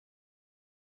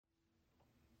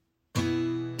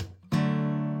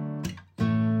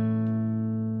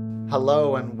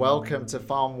Hello and welcome to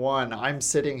Farm One. I'm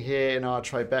sitting here in our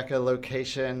Tribeca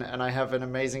location and I have an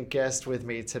amazing guest with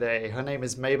me today. Her name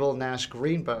is Mabel Nash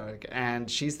Greenberg and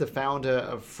she's the founder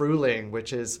of Fruling,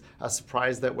 which is a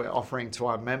surprise that we're offering to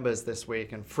our members this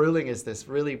week. And Fruling is this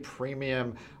really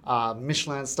premium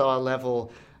Michelin star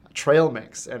level trail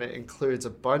mix, and it includes a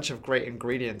bunch of great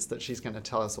ingredients that she's going to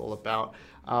tell us all about.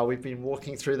 We've been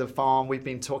walking through the farm. We've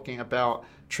been talking about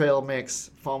trail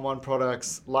mix, Farm One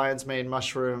products, lion's mane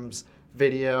mushrooms,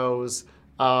 videos,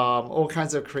 all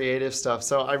kinds of creative stuff.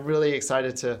 So I'm really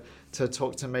excited to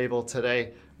talk to Mabel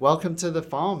today. Welcome to the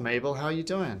farm, Mabel. How are you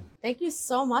doing? Thank you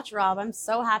so much, Rob. I'm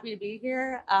so happy to be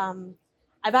here.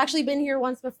 I've actually been here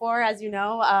once before, as you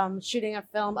know, shooting a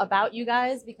film about you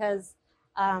guys because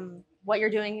what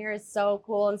you're doing here is so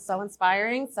cool and so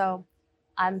inspiring. So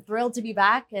I'm thrilled to be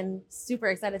back and super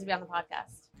excited to be on the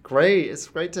podcast. Great. It's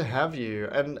great to have you.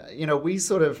 And,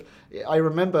 I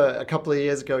remember a couple of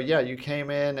years ago, you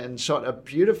came in and shot a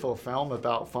beautiful film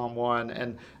about Farm One.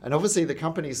 And obviously the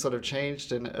company sort of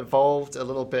changed and evolved a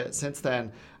little bit since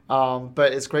then.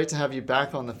 But it's great to have you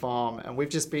back on the farm. And we've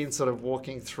just been sort of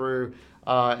walking through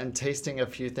and tasting a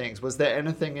few things. Was there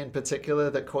anything in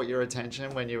particular that caught your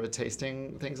attention when you were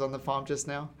tasting things on the farm just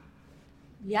now?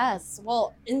 Yes.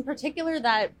 Well, in particular,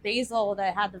 that basil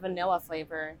that had the vanilla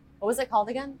flavor. What was it called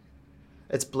again?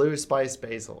 It's blue spice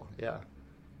basil. Yeah.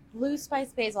 Blue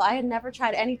spice basil. I had never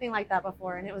tried anything like that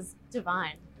before, and it was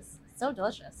divine. It's so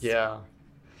delicious. Yeah.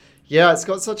 Yeah, it's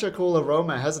got such a cool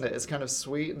aroma, hasn't it? It's kind of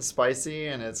sweet and spicy,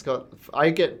 and I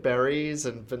get berries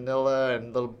and vanilla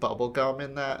and little bubble gum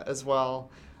in that as well.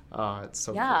 It's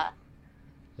so Yeah.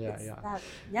 cool.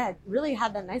 It really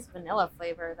had that nice vanilla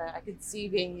flavor that I could see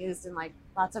being used in like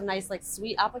lots of nice like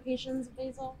sweet applications of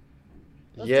basil.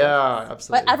 Yeah,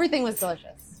 absolutely. But everything was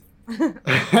delicious.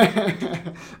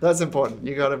 That's important.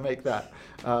 You got to make that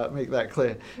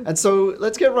clear. And so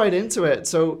let's get right into it.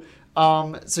 So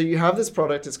you have this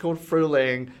product. It's called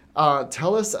Fruling.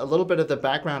 Tell us a little bit of the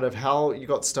background of how you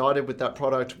got started with that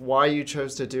product, why you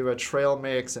chose to do a trail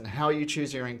mix, and how you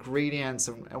choose your ingredients,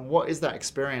 and what is that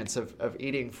experience of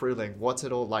eating Fruling? What's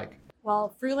it all like?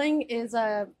 Well, Fruling is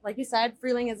like you said,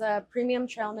 Fruling is a premium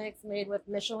trail mix made with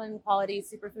Michelin quality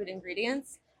superfood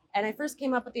ingredients. And I first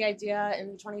came up with the idea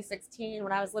in 2016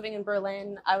 when I was living in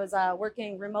Berlin. I was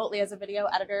working remotely as a video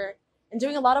editor and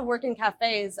doing a lot of work in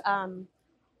cafes.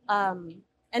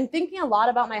 And thinking a lot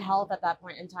about my health at that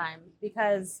point in time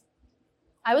because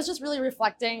I was just really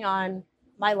reflecting on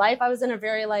my life. I was in a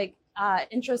very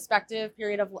introspective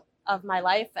period of my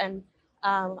life, and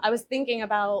I was thinking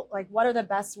about like what are the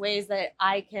best ways that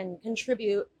I can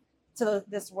contribute to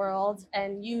this world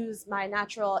and use my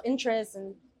natural interests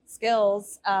and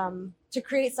skills to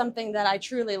create something that I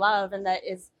truly love and that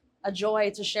is a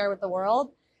joy to share with the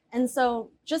world. And so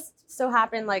just so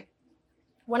happened like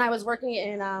when I was working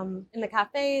in the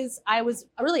cafes, I was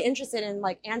really interested in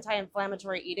like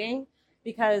anti-inflammatory eating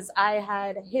because I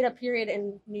had hit a period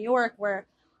in New York where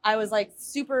I was like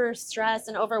super stressed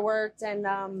and overworked, and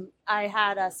I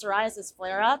had a psoriasis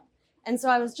flare up. And so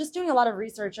I was just doing a lot of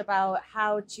research about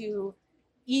how to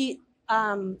eat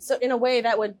so in a way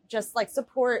that would just like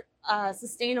support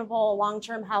sustainable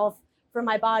long-term health for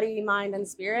my body, mind, and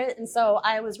spirit. And so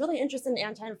I was really interested in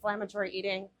anti-inflammatory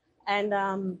eating,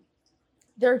 and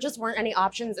there just weren't any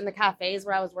options in the cafes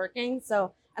where I was working.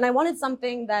 And I wanted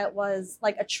something that was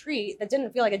like a treat that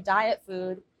didn't feel like a diet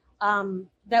food,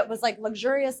 that was like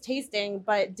luxurious tasting,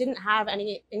 but didn't have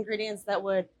any ingredients that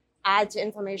would add to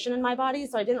inflammation in my body.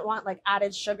 So I didn't want like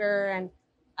added sugar and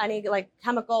any like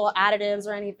chemical additives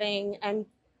or anything.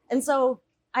 And so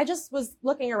I just was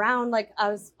looking around. Like I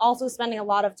was also spending a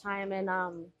lot of time in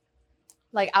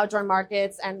like outdoor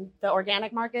markets and the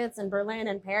organic markets in Berlin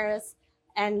and Paris.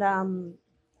 And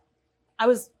I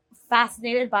was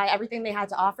fascinated by everything they had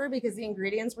to offer because the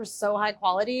ingredients were so high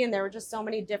quality and there were just so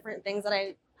many different things that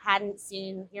I hadn't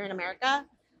seen here in America.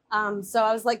 So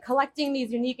I was like collecting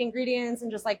these unique ingredients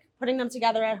and just like putting them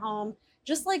together at home,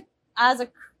 just like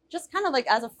just kind of like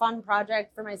as a fun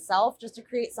project for myself, just to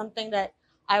create something that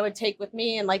I would take with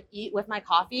me and like eat with my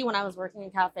coffee when I was working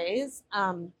in cafes.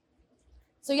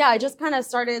 So yeah, I just kind of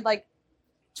started like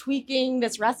tweaking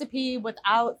this recipe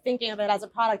without thinking of it as a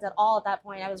product at all at that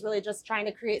point. I was really just trying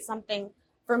to create something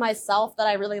for myself that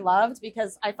I really loved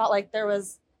because I felt like there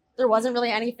wasn't really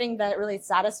anything that really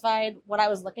satisfied what I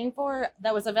was looking for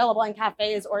that was available in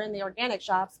cafes or in the organic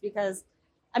shops. Because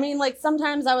I mean, like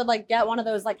sometimes I would like get one of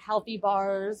those like healthy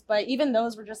bars, but even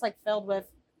those were just like filled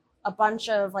with a bunch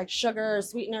of like sugar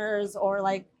sweeteners or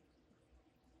like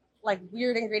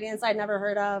weird ingredients I'd never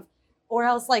heard of. or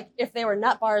else like if they were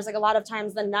nut bars, like a lot of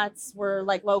times the nuts were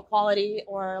like low quality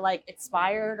or like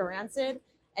expired or rancid,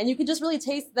 and you could just really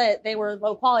taste that they were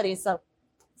low quality. So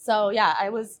yeah,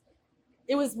 it was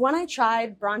when I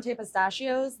tried Bronte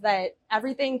pistachios that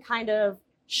everything kind of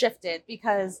shifted,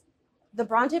 because the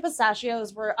Bronte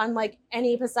pistachios were unlike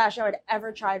any pistachio I'd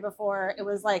ever tried before. It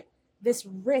was like this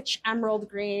rich emerald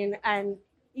green, and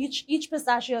each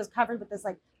pistachio is covered with this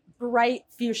like bright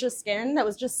fuchsia skin that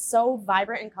was just so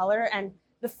vibrant in color, and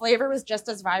the flavor was just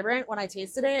as vibrant. When I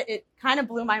tasted it, it kind of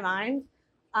blew my mind.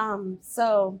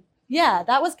 So yeah,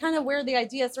 that was kind of where the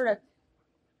idea sort of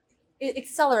it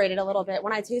accelerated a little bit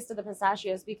when I tasted the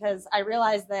pistachios, because I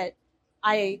realized that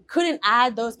I couldn't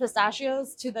add those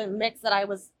pistachios to the mix that I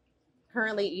was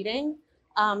currently eating,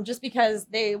 just because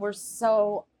they were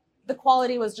so, the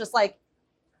quality was just like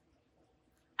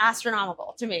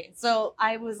astronomical to me. So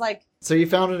I was like, so you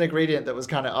found an ingredient that was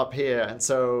kind of up here, and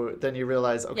so then you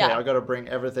realize, okay, yeah, I got to bring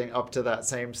everything up to that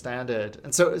same standard.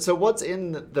 And so what's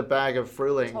in the bag of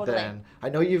Fruling totally. then? I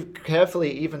know you've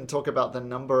carefully even talk about the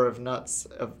number of nuts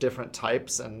of different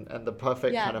types and the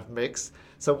perfect Yeah. kind of mix.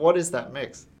 So what is that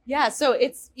mix? Yeah, so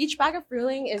it's each bag of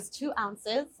Fruling is 2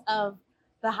 ounces of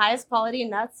the highest quality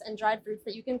nuts and dried fruits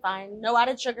that you can find. No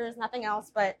added sugars, nothing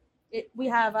else. But we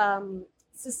have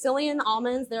Sicilian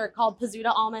almonds. They're called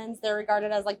Pizzuta almonds. They're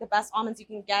regarded as like the best almonds you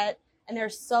can get, and they're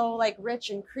so like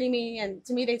rich and creamy. And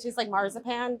to me, they taste like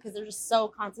marzipan because they're just so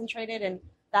concentrated in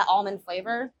that almond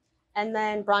flavor. And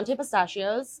then Bronte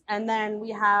pistachios, and then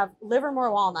we have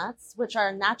Livermore walnuts, which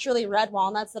are naturally red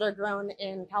walnuts that are grown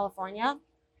in California.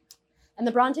 And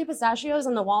the Bronte pistachios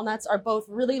and the walnuts are both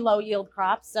really low yield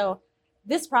crops. So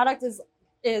this product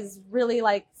is really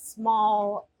like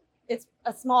small. It's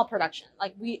a small production.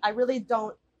 Like I really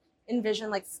don't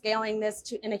envision like scaling this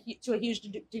to a huge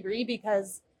degree,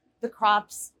 because the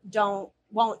crops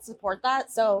won't support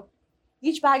that. So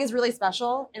each bag is really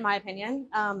special in my opinion.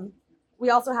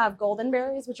 We also have golden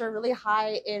berries, which are really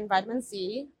high in vitamin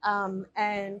C,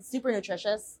 and super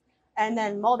nutritious. And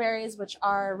then mulberries, which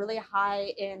are really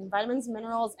high in vitamins,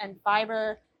 minerals, and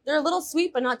fiber. They're a little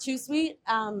sweet, but not too sweet.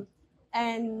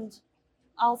 And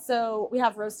also we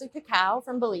have roasted cacao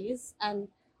from Belize. And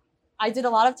I did a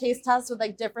lot of taste tests with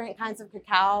like different kinds of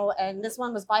cacao, and this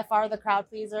one was by far the crowd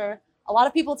pleaser. A lot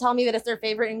of people tell me that it's their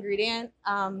favorite ingredient.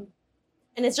 And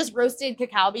it's just roasted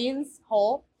cacao beans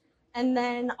whole. And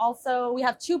then also we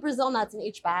have 2 Brazil nuts in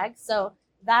each bag. So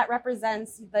that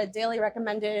represents the daily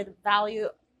recommended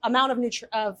amount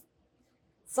of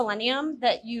selenium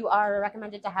that you are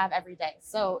recommended to have every day.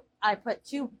 So I put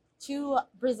two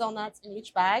Brazil nuts in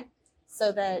each bag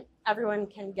so that everyone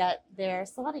can get their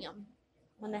selenium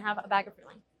when they have a bag of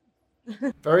Fruling.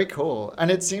 Very cool. And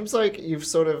it seems like you've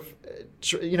sort of,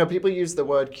 people use the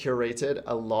word curated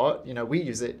a lot. We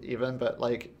use it even, but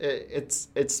like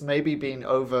it's maybe been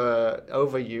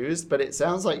overused, but it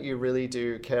sounds like you really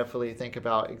do carefully think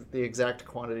about the exact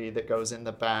quantity that goes in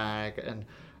the bag. And,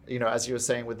 as you were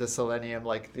saying with the selenium,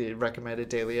 like the recommended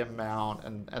daily amount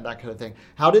and that kind of thing.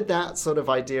 How did that sort of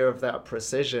idea of that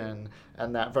precision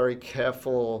and that very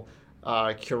careful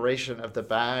curation of the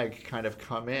bag kind of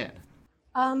come in?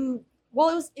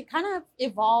 Well, it kind of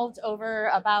evolved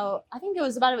over I think it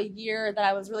was about a year that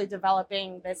I was really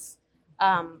developing this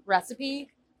recipe.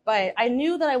 But I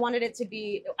knew that I wanted it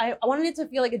to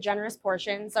feel like a generous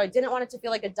portion. So I didn't want it to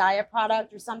feel like a diet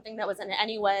product or something that was in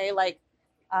any way like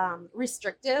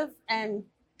restrictive. And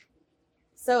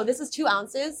so this is 2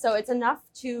 ounces. So it's enough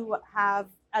to have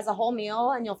as a whole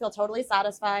meal, and you'll feel totally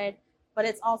satisfied. But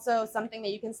it's also something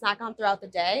that you can snack on throughout the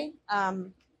day.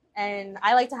 And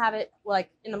I like to have it like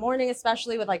in the morning,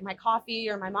 especially with like my coffee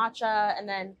or my matcha. And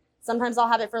then sometimes I'll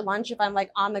have it for lunch if I'm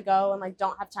like on the go and like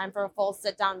don't have time for a full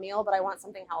sit down meal, but I want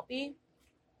something healthy.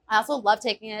 I also love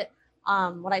taking it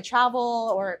when I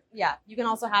travel, or yeah, you can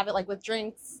also have it like with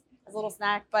drinks as a little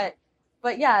snack.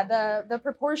 But yeah, the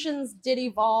proportions did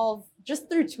evolve just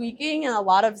through tweaking and a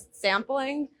lot of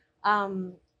sampling.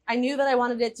 I knew that I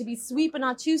wanted it to be sweet, but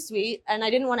not too sweet. And I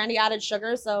didn't want any added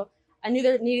sugar. So I knew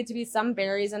there needed to be some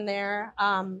berries in there.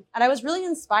 And I was really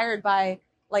inspired by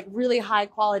like really high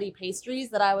quality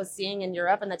pastries that I was seeing in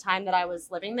Europe in the time that I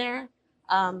was living there.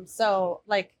 So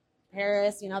like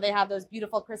Paris, they have those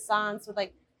beautiful croissants with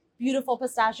like beautiful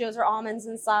pistachios or almonds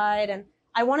inside. And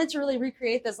I wanted to really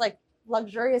recreate this like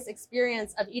luxurious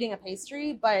experience of eating a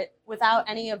pastry, but without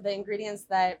any of the ingredients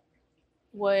that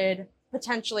would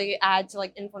potentially add to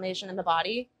like inflammation in the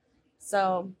body.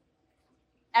 So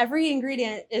every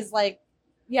ingredient is like,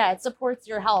 yeah, it supports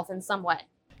your health in some way.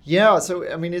 Yeah,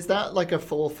 so I mean, is that like a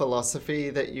full philosophy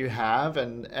that you have,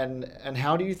 and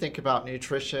how do you think about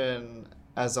nutrition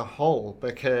as a whole?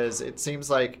 Because it seems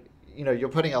like, you're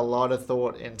putting a lot of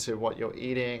thought into what you're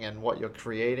eating and what you're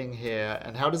creating here.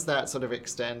 And how does that sort of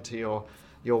extend to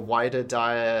your wider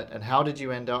diet? And how did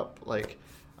you end up like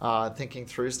thinking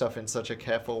through stuff in such a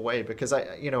careful way? Because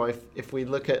if we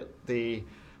look at the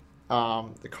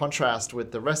contrast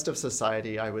with the rest of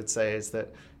society, I would say is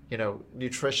that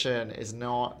nutrition is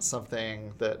not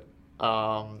something that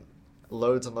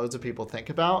loads and loads of people think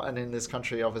about. And in this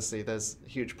country, obviously, there's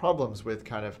huge problems with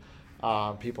kind of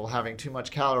people having too much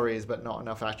calories but not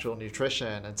enough actual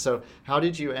nutrition. And so how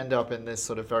did you end up in this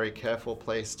sort of very careful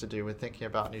place to do with thinking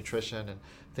about nutrition and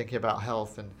thinking about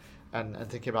health and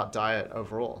thinking about diet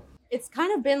overall? It's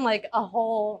kind of been like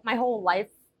my whole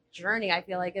life journey, I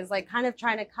feel like, is like kind of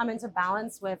trying to come into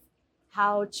balance with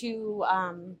how to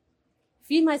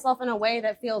feed myself in a way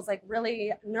that feels like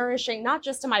really nourishing, not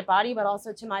just to my body, but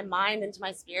also to my mind and to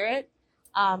my spirit.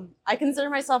 I consider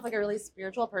myself like a really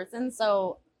spiritual person.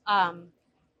 So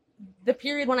the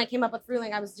period when I came up with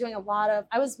Fruling, I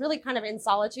was really kind of in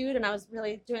solitude, and I was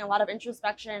really doing a lot of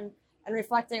introspection and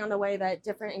reflecting on the way that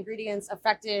different ingredients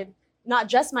affected not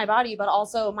just my body, but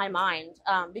also my mind.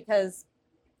 Because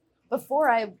before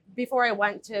I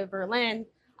went to Berlin,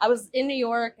 I was in New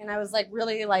York, and I was like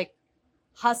really like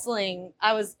hustling.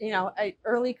 I was, an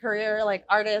early career, like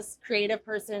artist, creative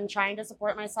person, trying to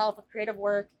support myself with creative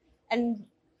work. And,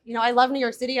 I love New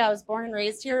York City. I was born and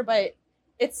raised here, but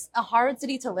it's a hard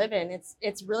city to live in.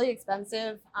 It's really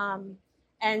expensive.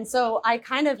 And so I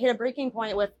kind of hit a breaking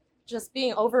point with just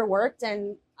being overworked,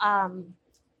 and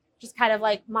just kind of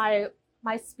like my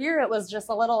spirit was just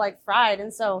a little like fried.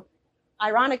 And so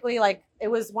ironically, like it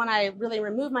was when I really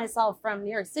removed myself from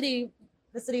New York City,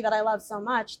 the city that I love so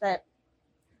much, that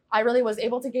I really was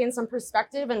able to gain some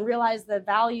perspective and realize the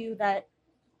value that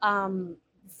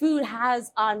food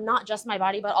has on not just my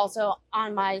body, but also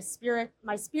on my spirit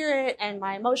and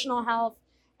my emotional health.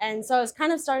 And so I was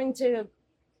kind of starting to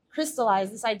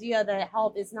crystallize this idea that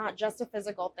health is not just a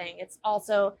physical thing.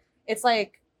 It's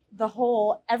like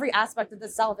every aspect of the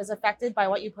self is affected by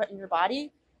what you put in your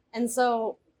body. And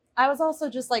so I was also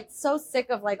just like so sick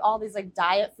of like all these like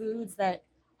diet foods that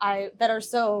are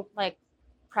so like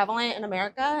prevalent in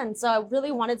America. And so I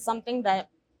really wanted something that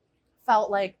felt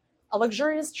like a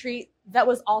luxurious treat that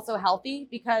was also healthy,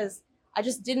 because I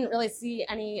just didn't really see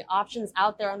any options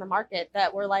out there on the market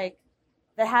that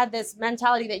had this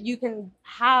mentality that you can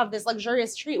have this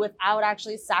luxurious treat without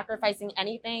actually sacrificing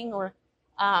anything, or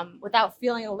without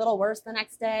feeling a little worse the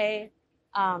next day.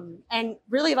 And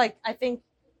really, like, I think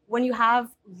when you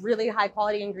have really high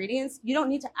quality ingredients, you don't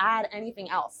need to add anything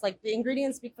else. Like, the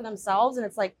ingredients speak for themselves, and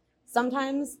it's like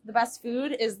sometimes the best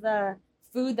food is the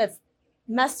food that's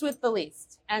messed with the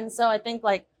least. And so I think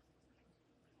like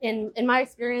in my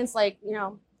experience, like,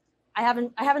 I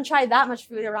haven't tried that much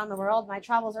food around the world. My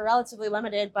travels are relatively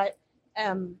limited, but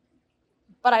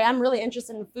I am really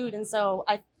interested in food. And so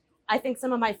I think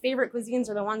some of my favorite cuisines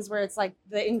are the ones where it's like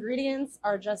the ingredients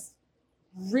are just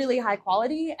really high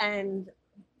quality, and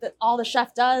all the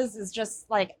chef does is just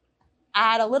like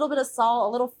add a little bit of salt,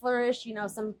 a little flourish,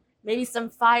 maybe some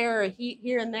fire or heat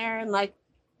here and there, and like,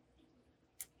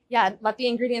 yeah, let the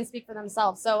ingredients speak for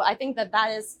themselves. So I think that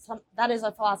is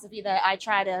a philosophy that I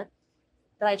try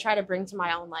to bring to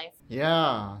my own life.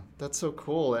 Yeah, that's so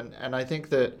cool. And I think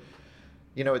that,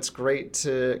 it's great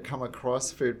to come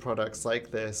across food products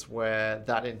like this where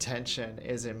that intention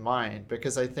is in mind,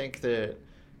 because I think that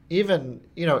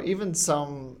even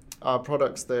some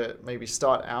products that maybe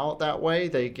start out that way,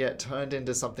 they get turned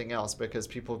into something else because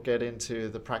people get into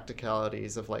the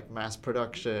practicalities of like mass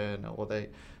production, or they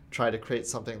try to create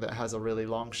something that has a really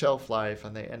long shelf life,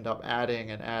 and they end up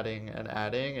adding and adding and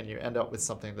adding, and you end up with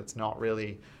something that's not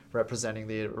really representing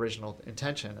the original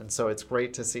intention. And so it's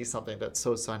great to see something that's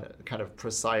so kind of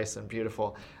precise and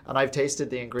beautiful. And I've tasted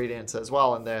the ingredients as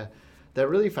well, and they're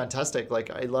really fantastic.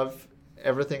 Like, I love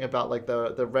everything about like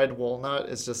the red walnut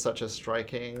is just such a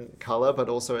striking color, but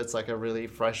also it's like a really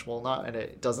fresh walnut, and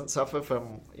it doesn't suffer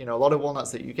from, a lot of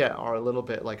walnuts that you get are a little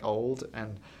bit like old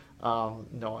and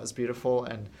not as beautiful,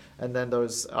 and then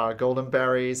those golden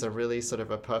berries are really sort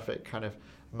of a perfect kind of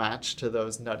match to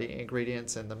those nutty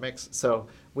ingredients in the mix. So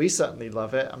we certainly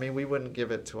love it. I mean, we wouldn't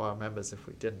give it to our members if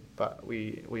we didn't, but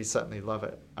we certainly love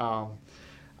it.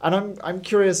 And I'm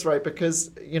curious, right, because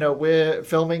we're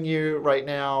filming you right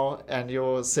now and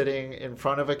you're sitting in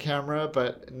front of a camera,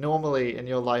 but normally in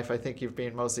your life I think you've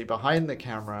been mostly behind the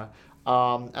camera.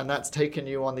 And that's taken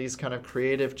you on these kind of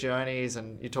creative journeys.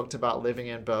 And you talked about living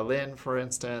in Berlin, for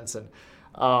instance. And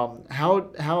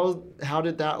How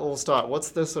did that all start? What's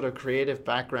the sort of creative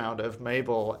background of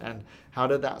Mabel, and how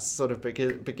did that sort of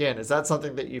begin? Is that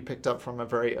something that you picked up from a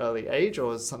very early age,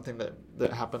 or is something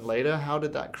that happened later? How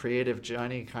did that creative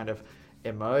journey kind of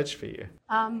emerge for you?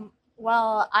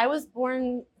 Well, I was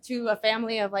born to a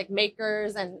family of like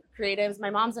makers and creatives.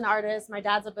 My mom's an artist, my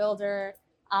dad's a builder.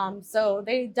 So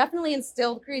they definitely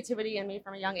instilled creativity in me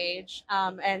from a young age.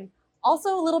 And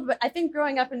also a little bit, I think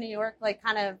growing up in New York, like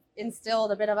kind of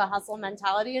instilled a bit of a hustle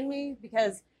mentality in me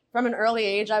because from an early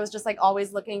age, I was just like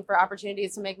always looking for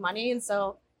opportunities to make money. And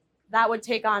so that would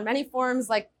take on many forms,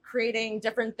 like creating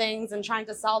different things and trying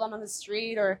to sell them on the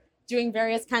street or doing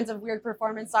various kinds of weird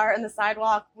performance art in the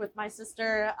sidewalk with my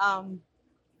sister.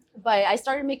 But I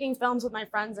started making films with my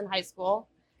friends in high school.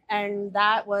 And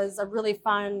that was a really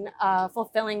fun,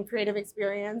 fulfilling creative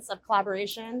experience of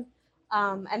collaboration.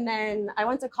 And then I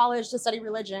went to college to study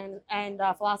religion and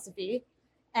philosophy,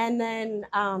 and then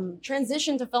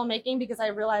transitioned to filmmaking because I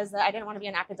realized that I didn't want to be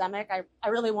an academic. I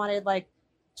really wanted like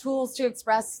tools to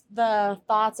express the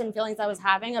thoughts and feelings I was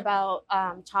having about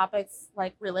topics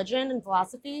like religion and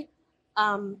philosophy.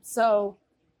 So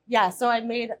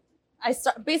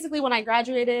basically when I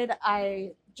graduated,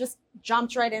 I just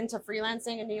jumped right into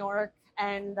freelancing in New York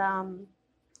and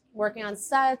working on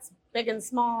sets, big and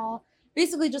small,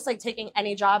 basically just like taking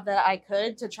any job that I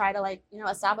could to try to like,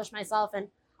 establish myself. And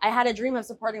I had a dream of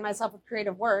supporting myself with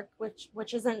creative work,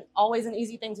 which isn't always an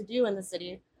easy thing to do in the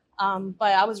city.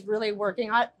 But I was really working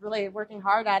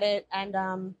hard at it. And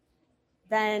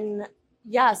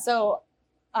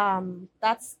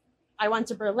I went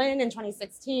to Berlin in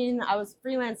 2016. I was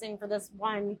freelancing for this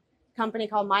one company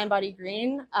called Mind Body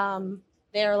Green.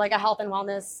 They're like a health and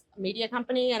wellness media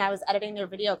company, and I was editing their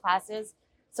video classes.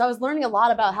 So I was learning a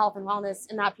lot about health and wellness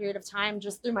in that period of time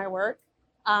just through my work.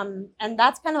 And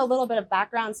that's kind of a little bit of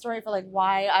background story for like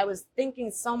why I was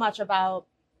thinking so much about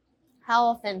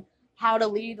health and how to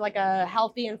lead like a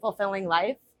healthy and fulfilling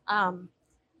life. So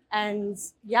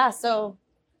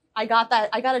I got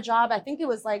a job, I think it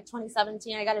was like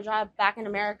 2017. I got a job back in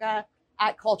America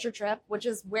at Culture Trip, which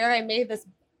is where I made this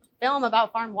film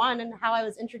about Farm One and how I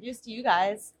was introduced to you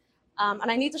guys.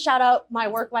 And I need to shout out my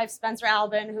work wife, Spencer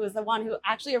Albin, who was the one who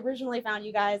actually originally found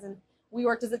you guys. And we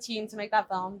worked as a team to make that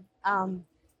film.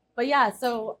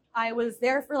 So I was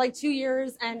there for like 2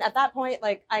 years. And at that point,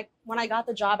 when I got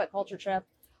the job at Culture Trip,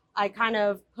 I kind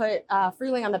of put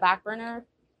Fruling on the back burner,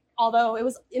 although it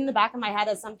was in the back of my head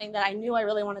as something that I knew I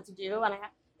really wanted to do. And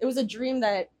it was a dream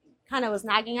that kind of was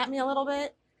nagging at me a little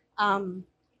bit.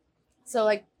 So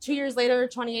like 2 years later,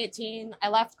 2018, I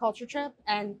left Culture Trip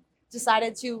and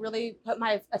decided to really put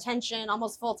my attention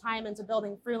almost full time into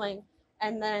building Fruling.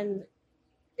 And then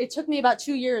it took me about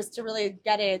 2 years to really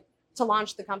get it to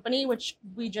launch the company, which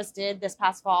we just did this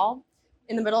past fall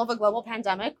in the middle of a global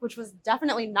pandemic, which was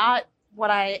definitely not what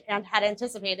I had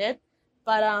anticipated.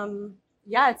 But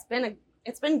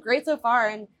it's been great so far.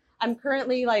 And I'm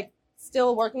currently like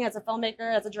still working as a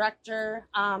filmmaker, as a director.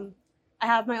 I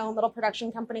have my own little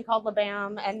production company called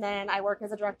LaBam, and then I work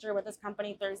as a director with this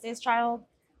company, Thursday's Child.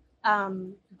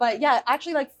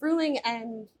 Actually like Fruling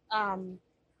and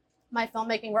my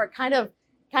filmmaking work kind of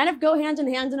go hand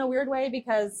in hand in a weird way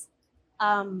because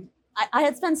I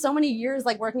had spent so many years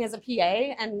like working as a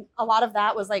PA, and a lot of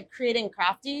that was like creating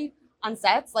crafty on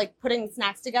sets, like putting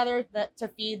snacks together to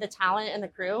feed the talent and the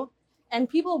crew. And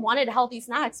people wanted healthy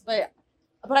snacks, but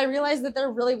I realized that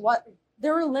there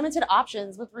were limited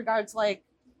options with regard to like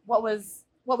what was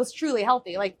truly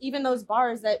healthy. Like even those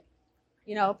bars that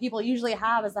people usually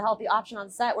have as a healthy option on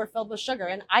set were filled with sugar,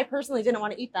 and I personally didn't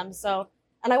want to eat them.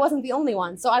 And I wasn't the only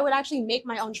one. So I would actually make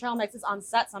my own trail mixes on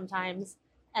set sometimes.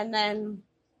 And then,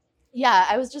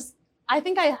 I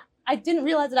think I didn't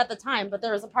realize it at the time, but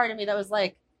there was a part of me that was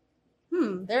like,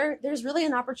 there's really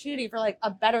an opportunity for like a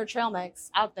better trail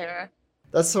mix out there.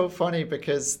 That's so funny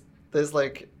because there's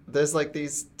like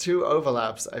these two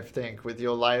overlaps, I think, with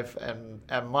your life and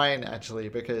mine actually,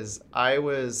 because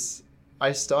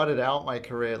I started out my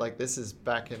career, like this is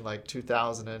back in like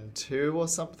 2002 or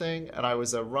something, and I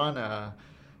was a runner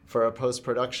for a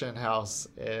post-production house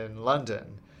in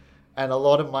London. And a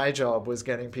lot of my job was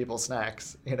getting people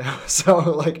snacks, so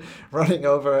like running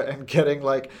over and getting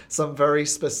like some very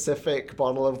specific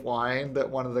bottle of wine that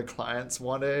one of the clients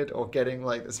wanted, or getting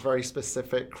like this very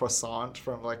specific croissant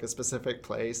from like a specific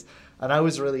place. And I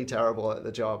was really terrible at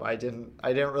the job. I didn't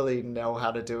really know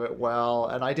how to do it well.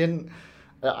 And I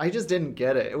just didn't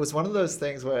get it. It was one of those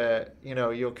things where,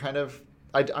 you're kind of,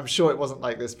 I'm sure it wasn't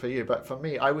like this for you, but for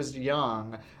me, I was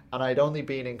young and I'd only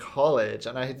been in college,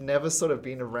 and I had never sort of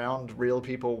been around real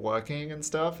people working and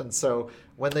stuff. And so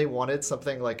when they wanted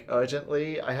something like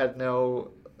urgently,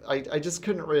 I just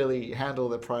couldn't really handle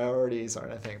the priorities or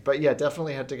anything. But yeah,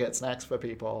 definitely had to get snacks for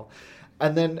people.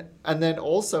 And then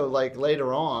also like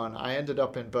later on, I ended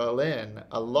up in Berlin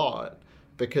a lot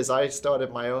because I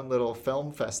started my own little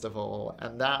film festival,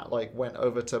 and that like went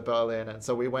over to Berlin. And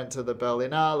so we went to the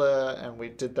Berlinale, and we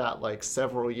did that like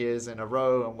several years in a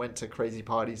row, and went to crazy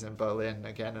parties in Berlin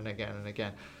again and again and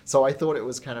again. So I thought it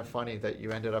was kind of funny that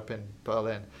you ended up in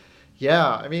Berlin. Yeah,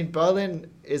 I mean, Berlin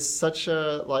is such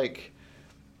a like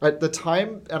at the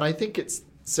time, and I think it's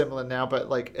similar now, but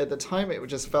like at the time it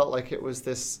just felt like it was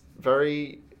this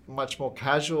very much more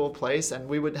casual place, and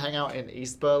we would hang out in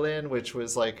East Berlin, which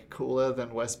was like cooler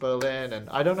than West Berlin. And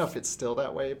I don't know if it's still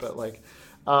that way, but like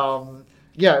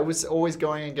yeah, it was always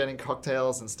going and getting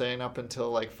cocktails and staying up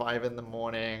until like 5 in the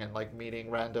morning, and like meeting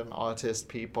random artist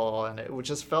people, and it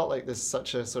just felt like this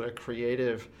such a sort of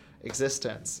creative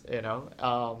existence, you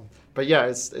know. But yeah,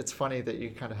 it's funny that you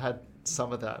kind of had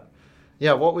some of that.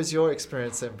 Yeah, what was your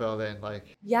experience in Berlin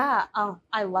like? Yeah,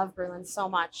 I love Berlin so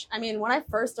much. I mean, when I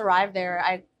first arrived there,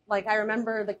 I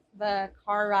remember the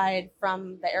car ride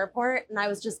from the airport, and I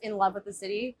was just in love with the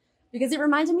city because it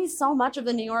reminded me so much of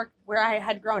the New York where I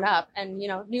had grown up. And you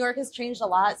know, New York has changed a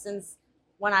lot since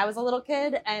when I was a little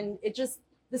kid, and it just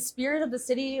the spirit of the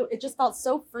city, it just felt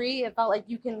so free. It felt like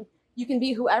you can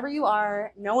be whoever you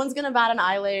are. No one's gonna bat an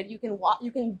eyelid. You can walk,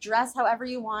 you can dress however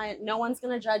you want. No one's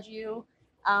gonna judge you.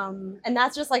 And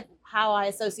that's just like how I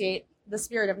associate the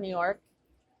spirit of New York.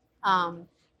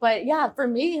 But yeah, for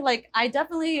me, like I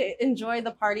definitely enjoy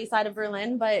the party side of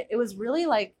Berlin, but it was really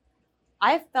like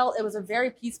I felt it was a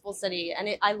very peaceful city,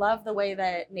 and I love the way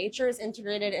that nature is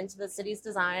integrated into the city's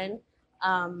design.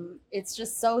 It's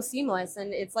just so seamless,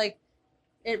 and it's like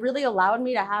it really allowed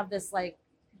me to have this like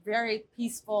very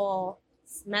peaceful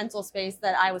mental space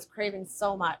that I was craving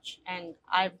so much, and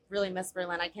I really miss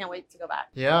Berlin. I can't wait to go back.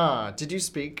 Yeah, did you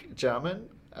speak German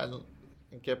and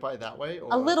get by that way, A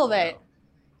little or bit. no? A little bit.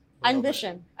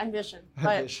 Ambition. But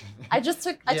Ambition. I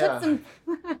took Yeah. some.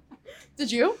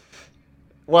 Did you?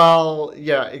 Well,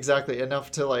 yeah, exactly.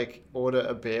 Enough to like order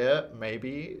a beer,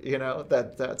 maybe, you know,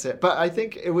 that's it. But I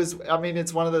think it was, I mean,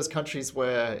 it's one of those countries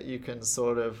where you can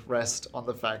sort of rest on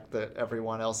the fact that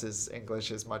everyone else's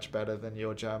English is much better than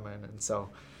your German, and so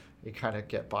you kind of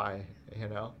get by, you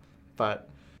know. But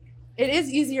It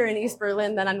is easier in East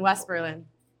Berlin than in West Berlin.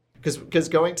 because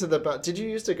going to the did you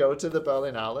used to go to the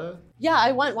Berlinale? Yeah,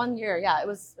 I went 1 year. Yeah, it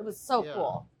was so Yeah.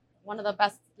 cool. One of the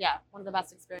best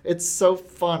experiences. It's so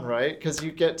fun, right? Because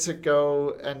you get to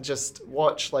go and just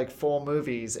watch like 4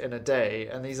 movies in a day,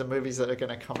 and these are movies that are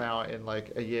going to come out in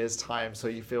like a year's time, so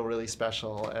you feel really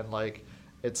special. And like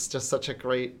it's just such a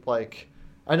great like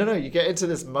I don't know, you get into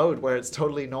this mode where it's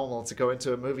totally normal to go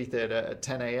into a movie theater at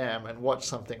 10 a.m. and watch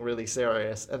something really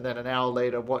serious, and then an hour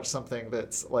later watch something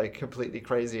that's like completely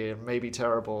crazy and maybe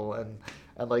terrible, and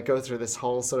like go through this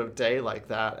whole sort of day like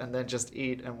that, and then just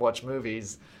eat and watch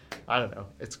movies. I don't know.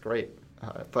 It's great.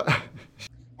 But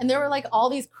And there were like all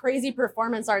these crazy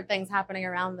performance art things happening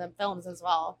around the films as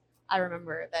well. I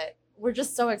remember that were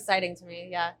just so exciting to me.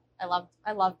 Yeah, I love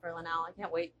Berlinale. I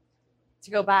can't wait to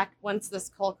go back once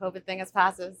this whole COVID thing has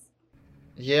passes.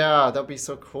 yeah, that'd be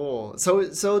so cool.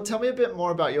 So tell me a bit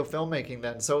more about your filmmaking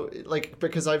then. So like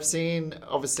because I've seen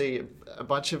obviously a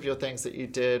bunch of your things that you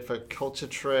did for Culture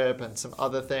Trip and some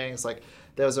other things. Like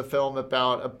there was a film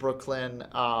about a Brooklyn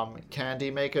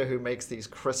candy maker who makes these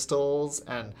crystals,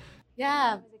 and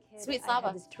Yeah, As a Sweet kid, I Saba.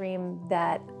 had this dream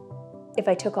that if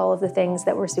I took all of the things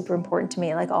that were super important to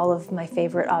me, like all of my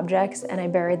favorite objects, and I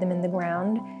buried them in the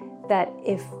ground, that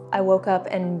if I woke up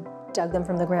and dug them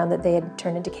from the ground, that they had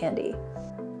turned into candy.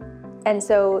 And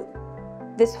so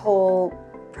this whole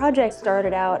project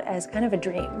started out as kind of a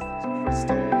dream.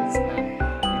 crystals, and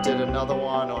you did another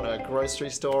one on a grocery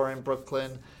store in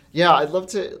Brooklyn. Yeah, I'd love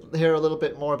to hear a little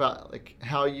bit more about like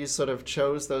how you sort of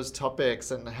chose those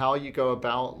topics and how you go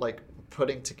about like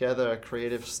putting together a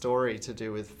creative story to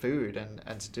do with food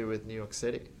and to do with New York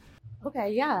City.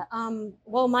 Okay, yeah.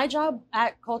 Well, my job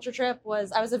at Culture Trip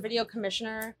was I was a video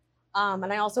commissioner,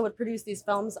 and I also would produce these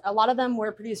films. A lot of them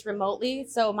were produced remotely,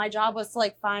 so my job was to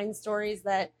like find stories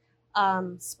that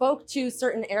spoke to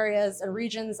certain areas and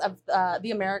regions of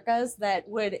the Americas that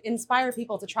would inspire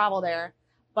people to travel there.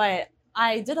 But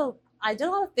I did a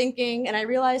lot of thinking, and I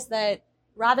realized that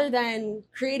rather than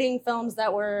creating films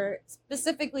that were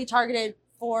specifically targeted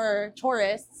for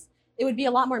tourists, it would be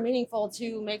a lot more meaningful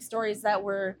to make stories that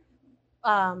were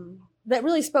that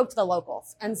really spoke to the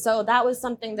locals. And so that was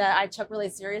something that I took really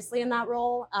seriously in that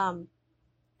role.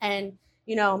 And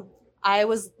you know, I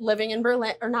was living in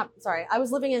Berlin, or not, sorry, I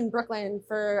was living in Brooklyn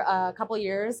for a couple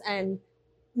years, and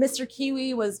Mr.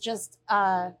 Kiwi was just,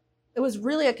 it was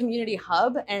really a community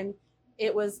hub. And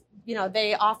it was,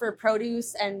 they offer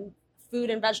produce and food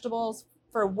and vegetables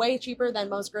for way cheaper than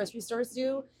most grocery stores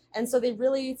do. And so they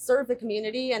really serve the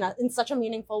community in such a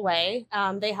meaningful way.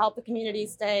 They help the community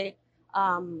stay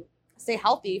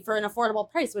healthy for an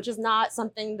affordable price, which is not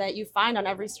something that you find on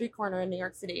every street corner in New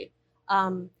York City.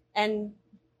 And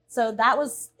so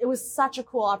it was such a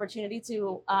cool opportunity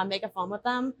to make a film with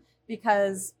them,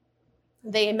 because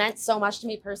they meant so much to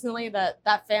me personally,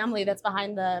 that family that's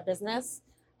behind the business.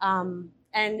 One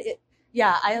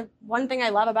thing I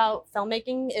love about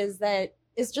filmmaking is that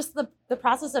it's just the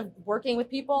process of working with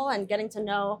people and getting to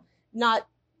know, not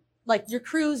like your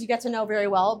crews, you get to know very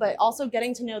well, but also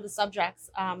getting to know the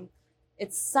subjects.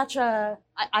 It's such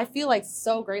I feel like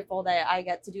so grateful that I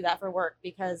get to do that for work,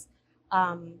 because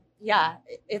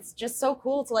it's just so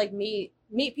cool to like meet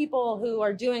people who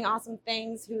are doing awesome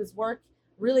things, whose work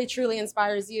really truly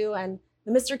inspires you. And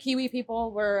the Mr. Kiwi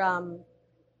people were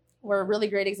a really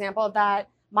great example of that.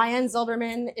 Mayan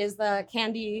Zilberman is the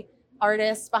candy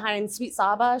artist behind Sweet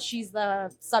Saba. She's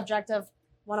the subject of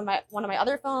one of my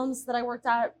other films that I worked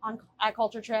at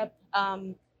Culture Trip.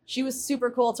 She was super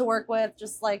cool to work with,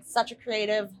 just like such a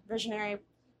creative, visionary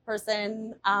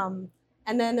person. And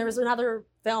then there was another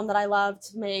film that I loved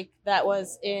to make that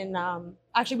was in,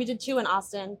 actually we did two in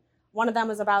Austin. One of them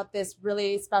was about this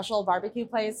really special barbecue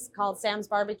place called Sam's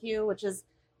Barbecue, which is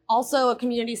also a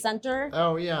community center.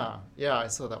 Oh yeah, I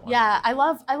saw that one. Yeah, I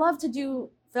love to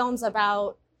do films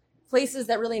about places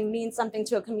that really mean something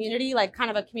to a community, like kind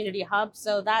of a community hub.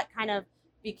 So that kind of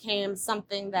became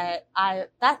something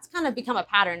that's kind of become a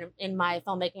pattern in my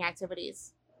filmmaking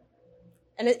activities.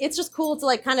 And it's just cool to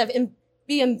like kind of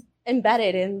be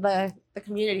embedded in the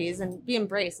communities and be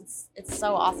embraced. It's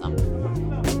so awesome.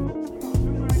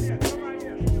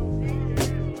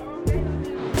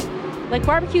 Like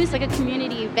barbecue is like a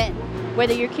community event,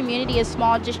 whether your community is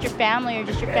small, just your family, or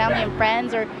just your family and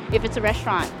friends, or if it's a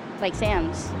restaurant like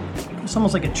Sam's. It's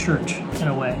almost like a church in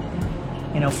a way.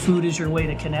 Food is your way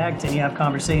to connect, and you have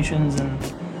conversations, and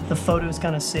the photos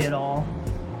kind of say it all.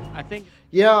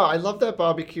 Yeah, I love that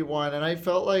barbecue one, and I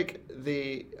felt like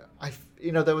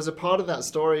there was a part of that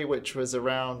story which was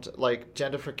around like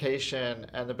gentrification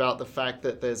and about the fact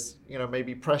that there's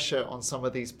maybe pressure on some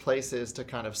of these places to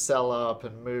kind of sell up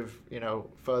and move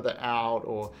further out,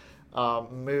 or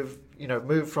move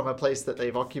from a place that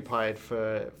they've occupied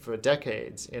for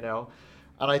decades,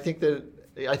 and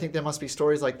I think there must be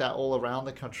stories like that all around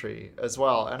the country as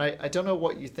well. And I don't know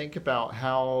what you think about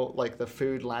how like the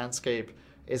food landscape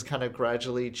is kind of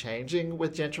gradually changing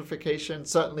with gentrification.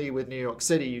 Certainly with New York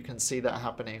City, you can see that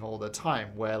happening all the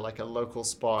time, where like a local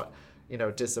spot,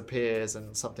 disappears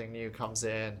and something new comes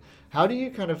in. How do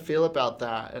you kind of feel about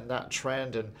that and that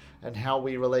trend, and how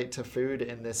we relate to food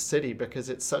in this city? Because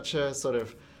it's such a sort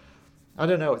of,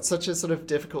 it's such a sort of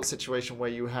difficult situation where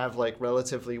you have like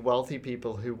relatively wealthy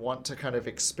people who want to kind of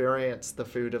experience the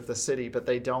food of the city, but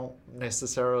they don't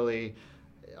necessarily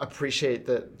appreciate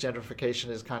that gentrification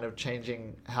is kind of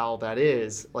changing how that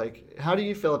is. Like, how do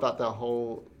you feel about that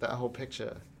whole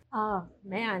picture? Oh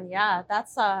man, yeah,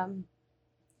 that's I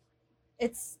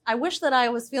wish that I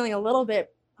was feeling a little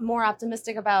bit more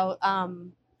optimistic about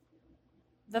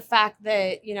the fact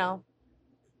that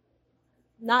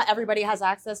not everybody has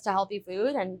access to healthy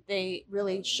food, and they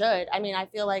really should. I mean, I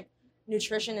feel like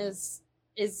nutrition is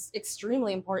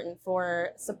extremely important for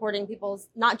supporting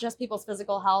not just people's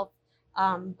physical health,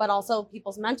 but also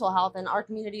people's mental health. And our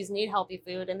communities need healthy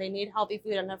food, and they need healthy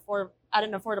food at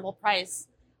an affordable price.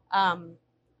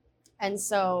 And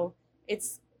so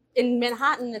in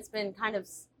Manhattan, it's been kind of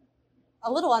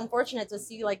a little unfortunate to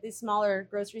see like these smaller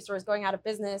grocery stores going out of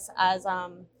business as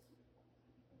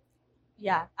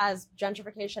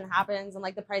gentrification happens and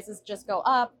like the prices just go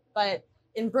up. But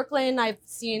in Brooklyn, I've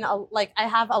seen I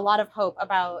have a lot of hope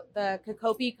about the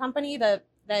Kokopi company that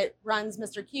runs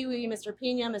Mr. Kiwi, Mr.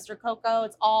 Pina, Mr. Coco.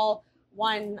 It's all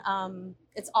one.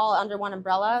 It's all under one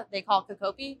umbrella. They call it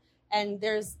Kokopi, and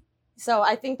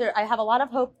I think I have a lot of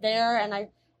hope there,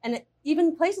 and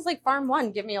even places like Farm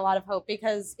One give me a lot of hope,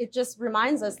 because it just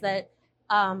reminds us that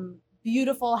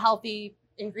beautiful, healthy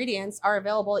ingredients are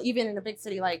available even in a big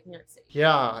city like New York City.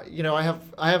 Yeah, I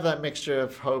have that mixture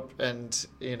of hope and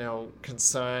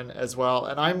concern as well.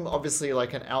 And I'm obviously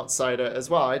like an outsider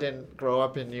as well. I didn't grow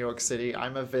up in New York City.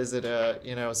 I'm a visitor,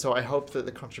 so I hope that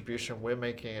the contribution we're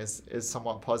making is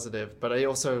somewhat positive. But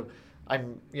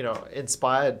I'm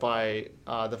inspired by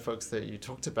the folks that you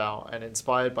talked about, and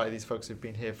inspired by these folks who've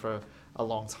been here for a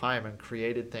long time and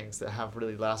created things that have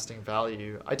really lasting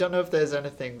value. I don't know if there's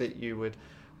anything that you would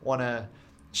want to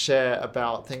share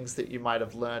about things that you might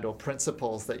have learned or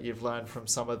principles that you've learned from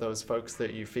some of those folks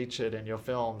that you featured in your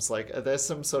films. Like, are there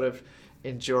some sort of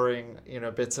enduring,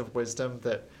 bits of wisdom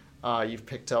that you've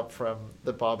picked up from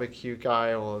the barbecue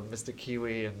guy or Mr.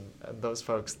 Kiwi and those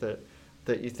folks that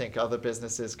you think other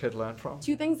businesses could learn from?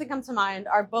 Two things that come to mind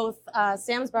are both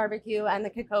Sam's Barbecue and the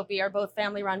Kikopi are both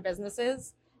family-run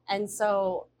businesses. And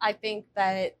so I think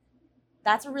that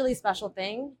that's a really special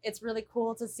thing. It's really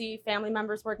cool to see family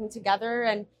members working together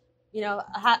and,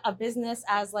 a business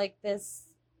as like this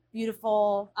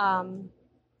beautiful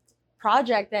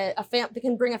project that that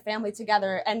can bring a family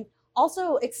together and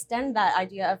also extend that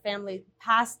idea of family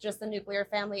past just the nuclear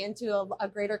family into a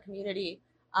greater community.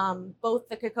 Both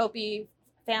the Kikopi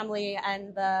family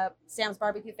and the Sam's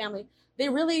Barbecue family, they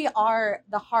really are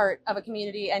the heart of a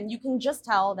community. And you can just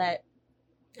tell that,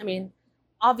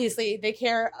 obviously they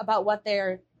care about what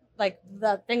they're like,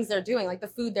 the things they're doing, like the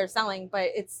food they're selling, but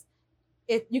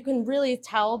you can really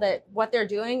tell that what they're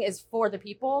doing is for the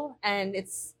people, and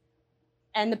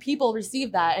the people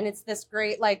receive that. And it's this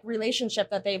great like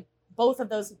relationship that both of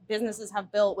those businesses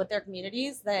have built with their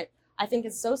communities that I think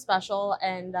is so special.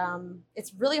 And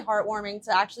it's really heartwarming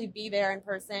to actually be there in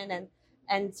person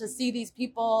and to see these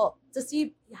people, to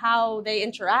see how they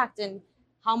interact and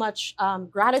how much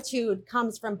gratitude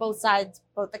comes from both sides,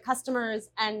 both the customers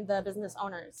and the business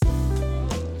owners.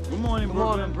 Good morning,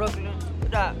 Brooklyn.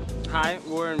 What up? Hi,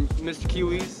 we're in Mr.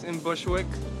 Kiwi's in Bushwick.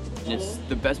 It's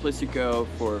the best place to go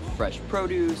for fresh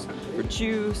produce, for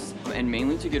juice, and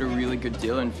mainly to get a really good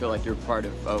deal and feel like you're part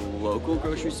of a local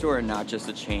grocery store and not just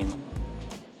a chain.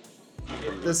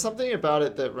 There's something about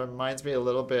it that reminds me a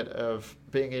little bit of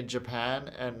being in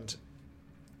Japan, and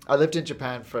I lived in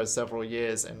Japan for several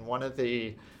years, and one of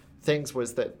the things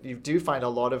was that you do find a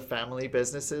lot of family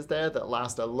businesses there that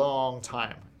last a long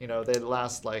time. They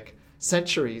last like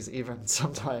centuries even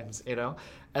sometimes,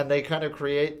 and they kind of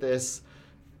create this,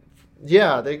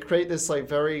 like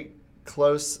very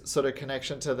close sort of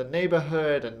connection to the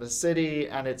neighborhood and the city,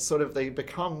 and it's sort of, they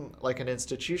become like an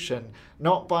institution,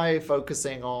 not by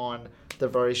focusing on the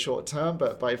very short term,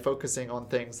 but by focusing on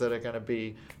things that are going to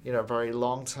be, very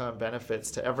long-term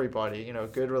benefits to everybody,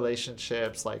 good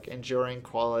relationships, like enduring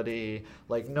quality,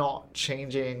 like not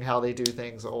changing how they do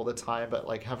things all the time, but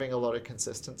like having a lot of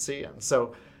consistency. And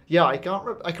so, yeah, I can't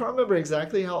remember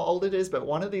exactly how old it is, but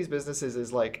one of these businesses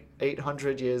is like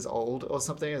 800 years old or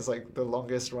something. It's like the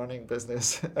longest running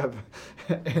business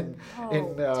in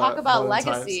talk about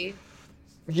legacy. Times.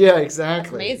 Yeah,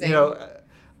 exactly. That's amazing.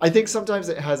 I think sometimes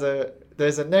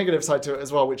there's a negative side to it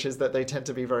as well, which is that they tend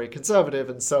to be very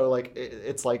conservative, and so like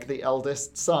it's like the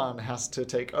eldest son has to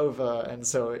take over, and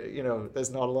so there's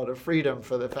not a lot of freedom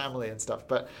for the family and stuff.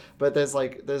 But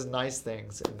there's nice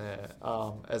things in there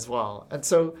as well. And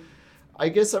so I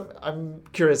guess I'm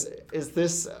curious, is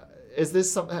this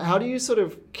something? How do you sort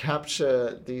of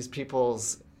capture these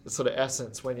people's sort of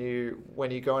essence when you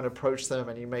go and approach them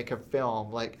and you make a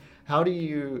film? Like, how do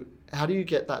you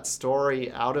get that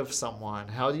story out of someone?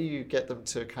 How do you get them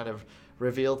to kind of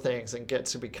reveal things and get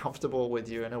to be comfortable with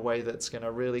you in a way that's going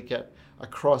to really get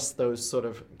across those sort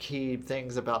of key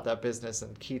things about their business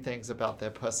and key things about their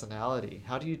personality?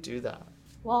 How do you do that?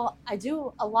 Well, I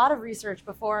do a lot of research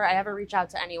before I ever reach out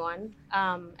to anyone.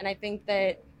 And I think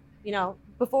that,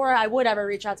 before I would ever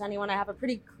reach out to anyone, I have a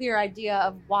pretty clear idea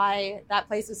of why that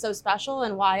place is so special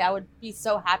and why I would be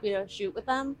so happy to shoot with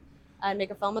them and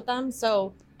make a film with them.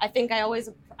 So I think I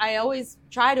always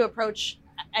try to approach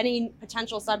any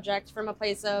potential subject from a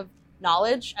place of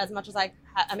knowledge as much as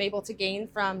I'm able to gain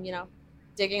from,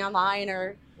 digging online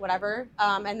or whatever.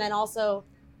 And then also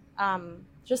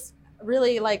just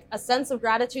really like a sense of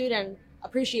gratitude and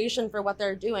appreciation for what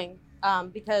they're doing.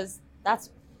 Because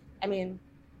that's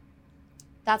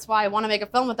why I want to make a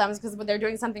film with them, is because they're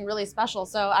doing something really special.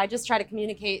 So I just try to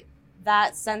communicate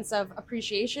that sense of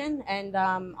appreciation and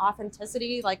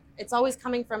authenticity. Like, it's always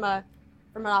coming from an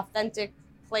authentic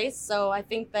place. So I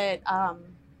think that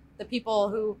the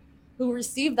people who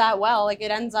receive that well, like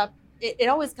it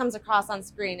always comes across on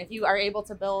screen. If you are able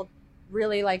to build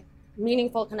really like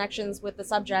meaningful connections with the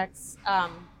subjects,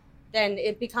 then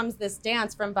it becomes this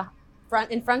dance from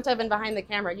in front of and behind the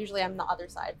camera. Usually I'm the other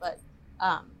side, but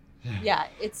I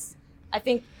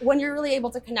think when you're really able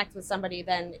to connect with somebody,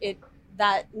 then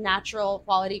that natural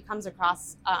quality comes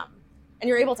across, and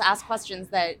you're able to ask questions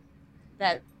that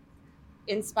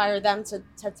inspire them to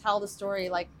tell the story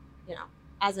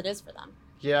as it is for them.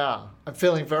 Yeah, I'm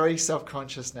feeling very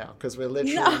self-conscious now because we're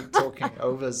literally talking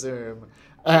over Zoom,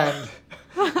 and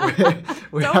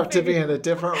we have to be in a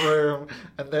different room,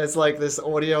 and there's like this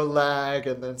audio lag,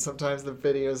 and then sometimes the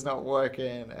video is not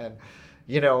working, and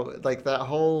like that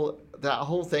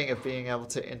whole thing of being able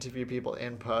to interview people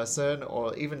in person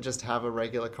or even just have a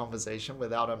regular conversation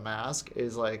without a mask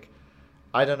is like,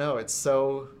 I don't know, it's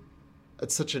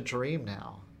such a dream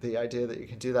now, the idea that you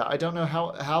can do that. I don't know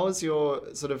how has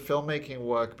your sort of filmmaking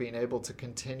work been able to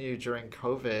continue during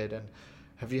COVID, and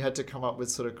have you had to come up with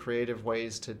sort of creative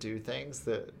ways to do things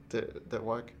that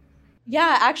work?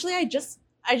 Yeah, actually, I just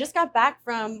got back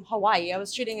from Hawaii. I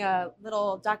was shooting a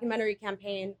little documentary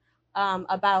campaign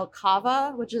about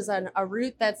kava, which is a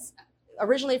root that's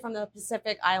originally from the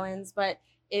Pacific Islands, but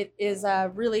it is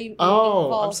a really meaningful...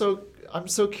 Oh, I'm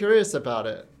so curious about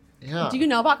it. Yeah. Do you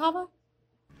know about kava?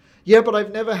 Yeah, but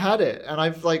I've never had it, and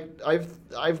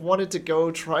I've wanted to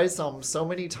go try some so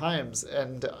many times,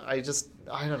 and I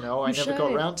don't know, I never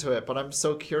got around to it, but I'm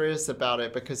so curious about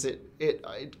it because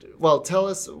well, tell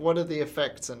us what are the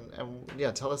effects, and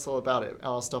yeah, tell us all about it.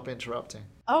 I'll stop interrupting.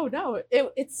 Oh no,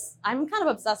 I'm kind of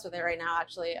obsessed with it right now,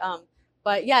 actually.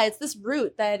 But yeah, it's this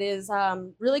root that is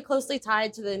really closely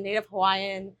tied to the Native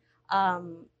Hawaiian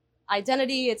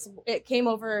identity. It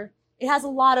has a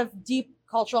lot of deep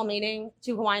cultural meaning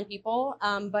to Hawaiian people,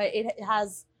 but it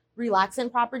has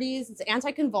relaxant properties. It's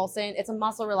anticonvulsant. It's a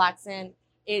muscle relaxant.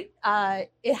 It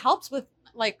helps with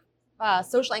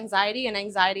social anxiety and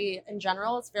anxiety in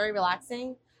general. It's very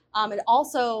relaxing. It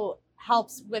also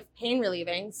helps with pain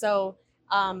relieving. So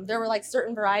there were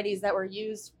certain varieties that were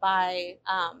used by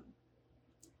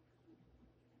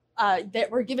that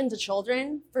were given to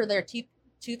children for their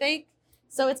toothache.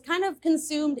 So it's kind of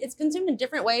consumed. It's consumed in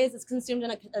different ways. It's consumed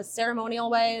in a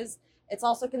ceremonial ways. It's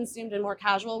also consumed in more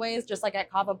casual ways, just like at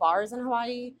kava bars in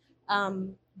Hawaii.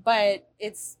 But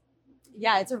it's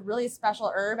a really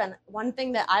special herb. And one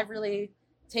thing that I've really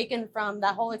taken from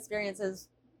that whole experience is,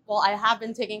 well, I have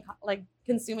been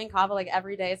consuming kava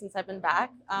every day since I've been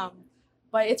back.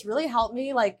 But it's really helped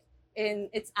me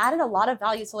it's added a lot of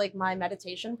value to my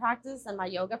meditation practice and my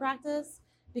yoga practice,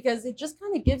 because it just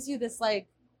kind of gives you this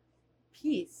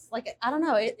peace. I don't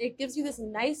know, it gives you this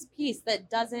nice peace that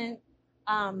doesn't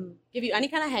give you any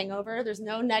kind of hangover. There's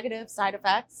no negative side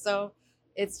effects. So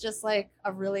it's just a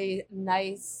really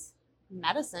nice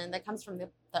medicine that comes from the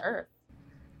earth.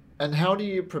 And how do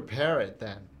you prepare it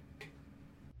then?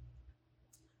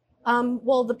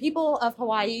 Well, the people of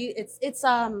Hawaii,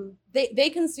 they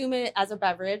consume it as a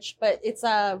beverage, but it's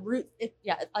a root.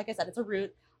 Like I said, it's a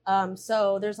root.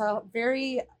 So there's a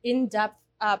very in-depth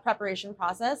preparation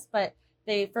process, but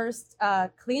they first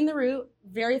clean the root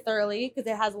very thoroughly because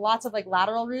it has lots of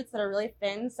lateral roots that are really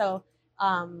thin. So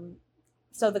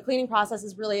the cleaning process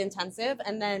is really intensive,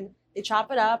 and then they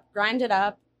chop it up, grind it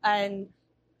up, and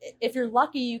if you're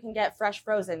lucky, you can get fresh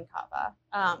frozen kava.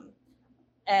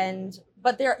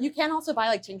 But you can also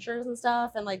buy tinctures and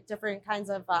stuff and different kinds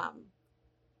of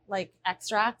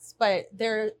extracts, but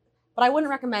I wouldn't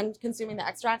recommend consuming the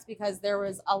extracts because there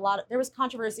was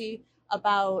controversy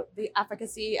about the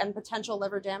efficacy and potential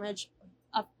liver damage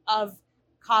of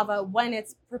kava when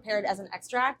it's prepared as an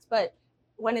extract. But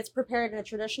when it's prepared in a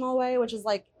traditional way, which is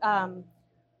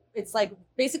it's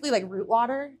basically root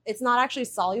water, it's not actually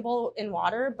soluble in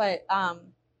water, but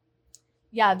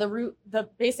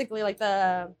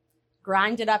the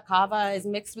grinded up kava is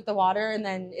mixed with the water, and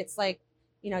then it's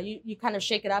you kind of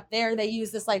shake it up. There they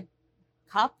use this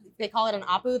cup, they call it an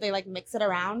apu. They mix it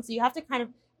around, so you have to kind of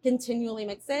continually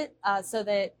mix it so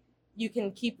that you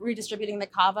can keep redistributing the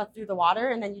kava through the water,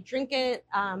 and then you drink it.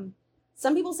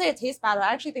 Some people say it tastes bad, but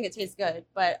I actually think it tastes good.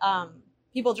 But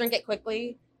people drink it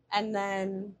quickly, and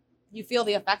then you feel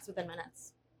the effects within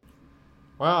minutes.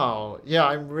 Wow. Yeah,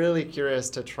 I'm really curious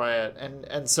to try it.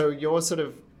 And so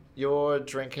you're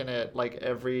drinking it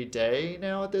every day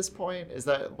now at this point? Is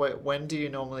that when do you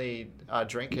normally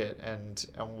drink it, and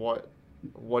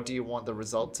what do you want the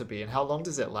result to be, and how long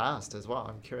does it last as well?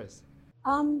 I'm curious.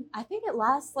 I think it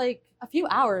lasts a few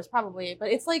hours probably, but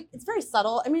it's very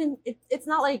subtle. I mean, it's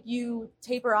not you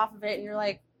taper off of it and you're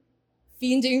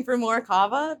fiending for more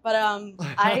kava, but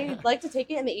I like to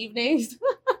take it in the evenings.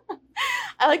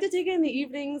 I like to take it in the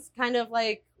evenings, kind of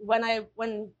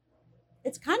when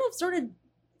it's kind of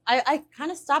I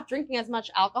kind of stopped drinking as much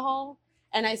alcohol,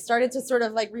 and I started to sort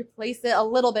of replace it a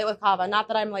little bit with kava. Not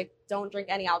that I'm don't drink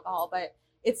any alcohol, but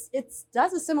it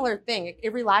does a similar thing.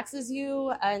 It relaxes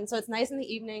you, and so it's nice in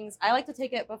the evenings. I like to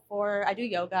take it before I do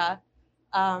yoga,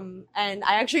 and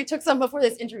I actually took some before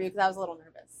this interview because I was a little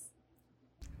nervous.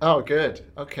 Oh, good.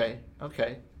 Okay.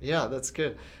 Okay. Yeah, that's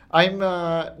good. I'm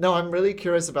no, I'm really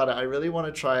curious about it. I really want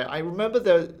to try it. I remember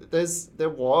there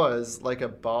was like a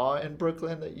bar in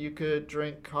Brooklyn that you could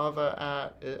drink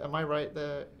kava at. Am I right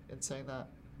there in saying that?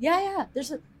 Yeah.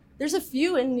 There's a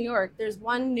few in New York. There's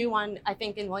one new one I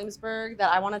think in Williamsburg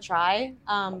that I want to try.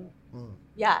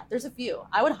 Yeah, there's a few.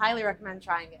 I would highly recommend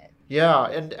trying it. Yeah,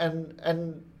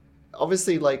 and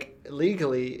obviously like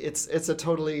legally it's a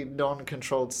totally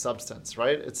non-controlled substance,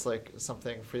 right? It's like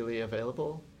something freely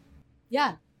available.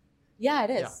 Yeah. Yeah, it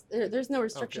is. There's no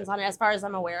restrictions on it as far as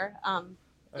I'm aware.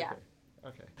 Yeah.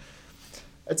 Okay.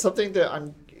 It's something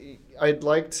that I'd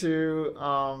like to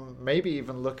maybe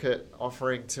even look at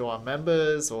offering to our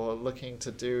members or looking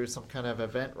to do some kind of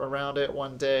event around it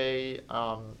one day.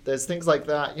 There's things like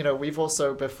that. You know, we've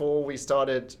also, before we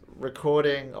started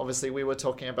recording, obviously we were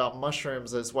talking about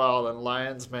mushrooms as well and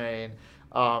lion's mane.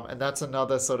 And that's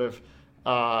another sort of,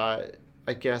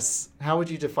 I guess, how would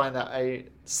you define that? A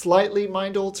slightly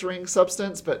mind-altering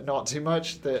substance, but not too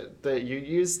much that you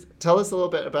used. Tell us a little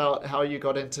bit about how you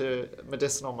got into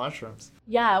medicinal mushrooms.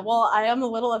 Yeah, well, I am a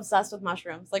little obsessed with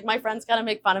mushrooms. Like my friends kind of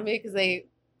make fun of me because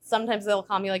sometimes they'll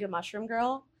call me like a mushroom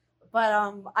girl. But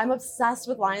I'm obsessed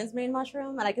with lion's mane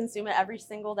mushroom, and I consume it every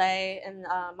single day in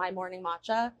my morning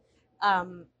matcha.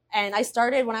 And I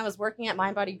started when I was working at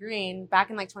Mind Body Green back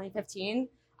in like 2015.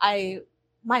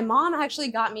 My mom actually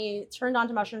got me turned on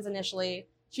to mushrooms initially.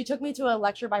 She took me to a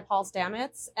lecture by Paul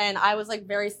Stamets, and I was like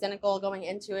very cynical going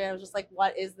into it. I was just like,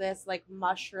 what is this? Like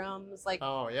mushrooms? Like,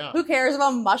 oh yeah, who cares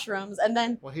about mushrooms? And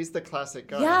then, well, he's the classic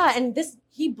guy. Yeah, and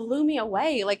he blew me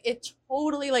away. Like it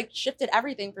totally like shifted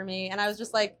everything for me. And I was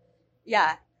just like,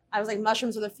 yeah, I was like,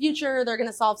 mushrooms are the future. They're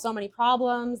gonna solve so many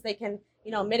problems. They can,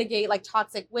 mitigate like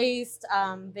toxic waste.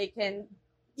 They can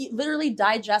literally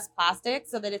digest plastic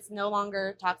so that it's no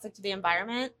longer toxic to the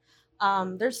environment.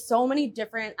 There's so many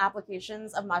different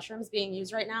applications of mushrooms being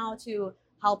used right now to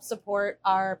help support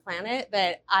our planet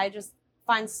that I just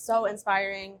find so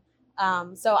inspiring.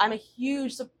 So I'm a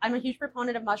huge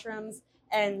proponent of mushrooms.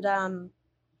 And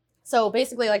so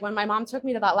basically, like when my mom took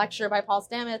me to that lecture by Paul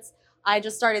Stamets, I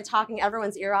just started talking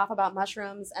everyone's ear off about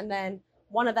mushrooms. And then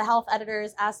one of the health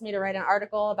editors asked me to write an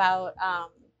article about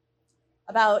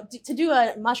to do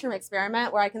a mushroom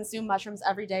experiment where I consume mushrooms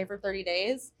every day for 30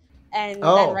 days. And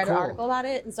then write an article about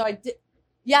it. And so I did,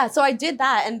 so I did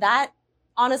that. And that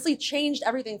honestly changed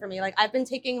everything for me. Like I've been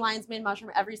taking lion's mane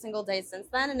mushroom every single day since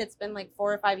then. And it's been like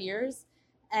 4 or 5 years.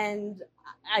 And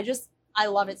I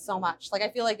love it so much. Like I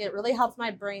feel like it really helps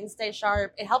my brain stay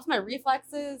sharp. It helps my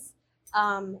reflexes.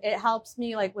 It helps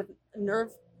me like with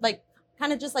nerve, like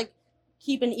kind of just like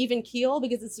keep an even keel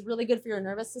because it's really good for your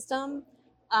nervous system.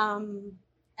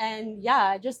 And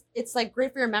yeah, it's like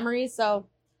great for your memory. So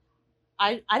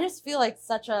I just feel like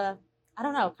such a, I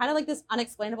don't know, kind of like this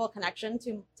unexplainable connection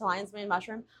to lion's mane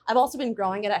mushroom. I've also been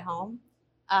growing it at home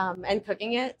and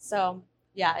cooking it. So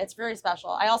yeah, it's very special.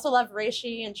 I also love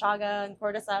reishi and chaga and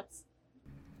cordyceps.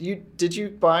 Did you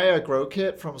buy a grow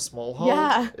kit from Smallhold?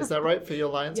 Yeah. Is that right for your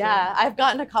lion's mane? Yeah, I've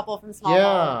gotten a couple from Smallhold.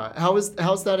 Yeah.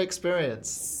 How's that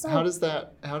experience? How does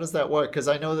that work? Because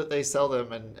I know that they sell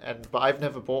them but I've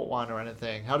never bought one or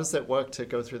anything. How does it work to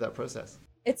go through that process?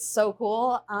 It's so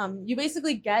cool. You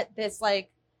basically get this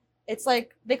it's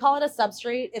like they call it a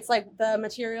substrate. It's like the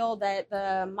material that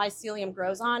the mycelium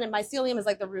grows on, and mycelium is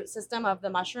like the root system of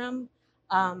the mushroom.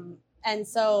 And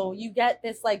so you get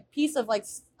this like piece of like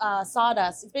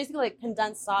sawdust. It's basically like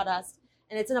condensed sawdust,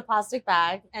 and it's in a plastic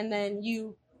bag. And then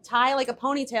you tie like a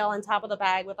ponytail on top of the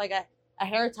bag with like a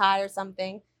hair tie or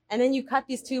something. And then you cut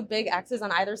these 2 big X's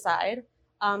on either side.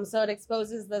 So it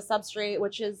exposes the substrate,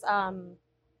 which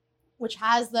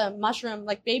has the mushroom,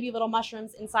 like baby little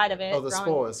mushrooms inside of it. Oh, the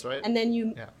spores, right? And then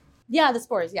the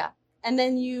spores, yeah. And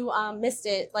then you mist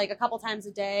it like a couple times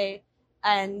a day,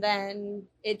 and then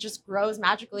it just grows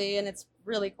magically, and it's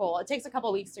really cool. It takes a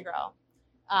couple weeks to grow.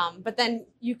 But then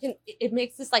it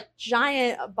makes this like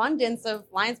giant abundance of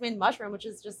lion's mane mushroom, which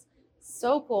is just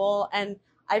so cool. And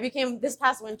this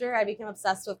past winter, I became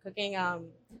obsessed with cooking. I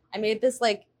made this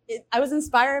I was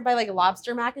inspired by like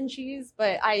lobster mac and cheese,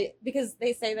 because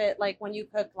they say that like when you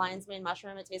cook lion's mane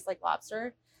mushroom, it tastes like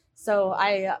lobster. So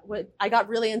I got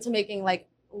really into making like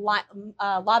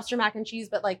lobster mac and cheese,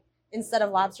 but like instead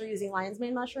of lobster, using lion's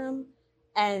mane mushroom.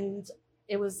 And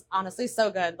it was honestly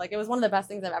so good. Like it was one of the best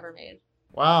things I've ever made.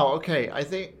 Wow. Okay.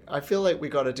 I feel like we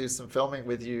got to do some filming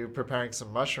with you preparing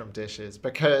some mushroom dishes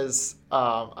because,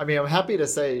 I'm happy to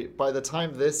say by the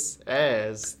time this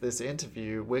airs, this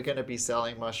interview, we're going to be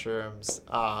selling mushrooms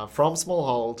from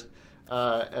Smallhold.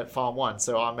 at Farm One.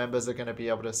 So our members are going to be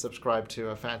able to subscribe to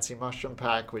a fancy mushroom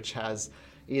pack, which has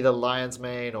either lion's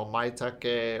mane or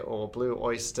maitake or blue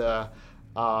oyster.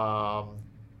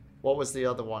 What was the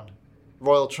other one?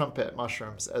 Royal trumpet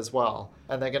mushrooms as well.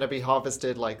 And they're going to be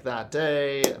harvested like that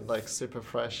day and like super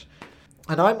fresh.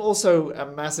 And I'm also a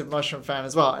massive mushroom fan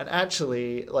as well. And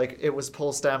actually, like, it was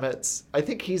Paul Stamets. I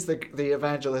think he's the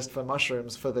evangelist for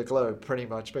mushrooms for the globe, pretty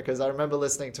much, because I remember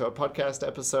listening to a podcast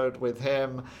episode with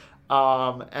him.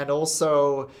 And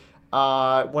also,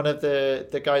 one of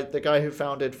the guy who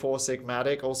founded Four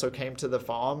Sigmatic also came to the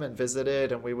farm and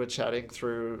visited, and we were chatting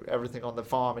through everything on the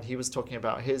farm, and he was talking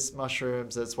about his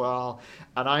mushrooms as well.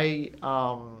 And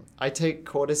I take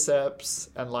cordyceps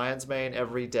and lion's mane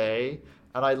every day.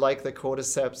 And I like the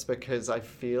cordyceps because I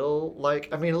feel like,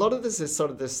 I mean, a lot of this is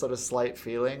sort of slight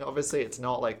feeling. Obviously, it's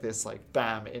not like this, like,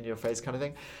 bam, in your face kind of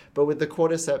thing. But with the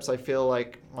cordyceps, I feel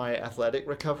like my athletic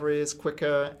recovery is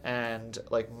quicker, and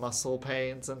like muscle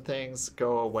pains and things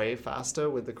go away faster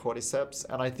with the cordyceps.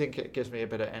 And I think it gives me a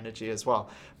bit of energy as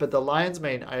well. But the lion's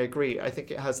mane, I agree. I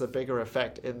think it has a bigger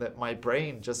effect in that my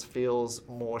brain just feels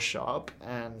more sharp,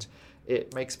 and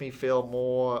it makes me feel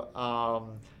more,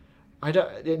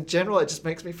 in general, it just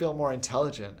makes me feel more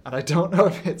intelligent. And I don't know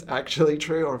if it's actually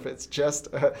true or if it's just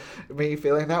me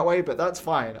feeling that way, but that's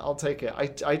fine. I'll take it.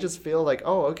 I just feel like,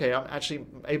 oh, okay, I'm actually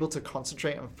able to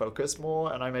concentrate and focus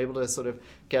more, and I'm able to sort of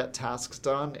get tasks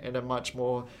done in a much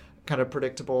more kind of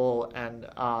predictable and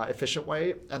efficient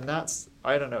way. And that's,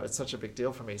 I don't know, it's such a big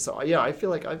deal for me. So yeah, I feel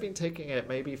like I've been taking it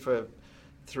maybe for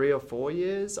 3 or 4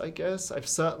 years, I guess. I've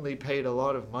certainly paid a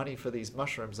lot of money for these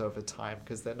mushrooms over time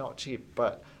because they're not cheap,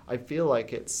 but I feel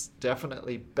like it's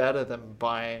definitely better than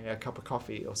buying a cup of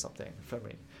coffee or something for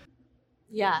me.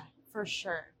 Yeah, for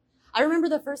sure. I remember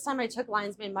the first time I took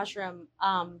lion's mane mushroom,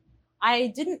 I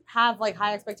didn't have like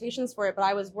high expectations for it, but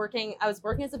I was working as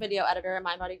a video editor at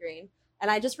Mind Body Green.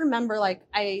 And I just remember, like,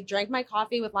 I drank my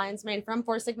coffee with lion's mane from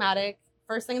Four Sigmatic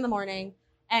first thing in the morning,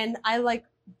 and I like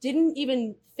didn't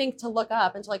even think to look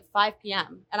up until like 5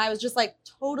 p.m. And I was just like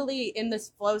totally in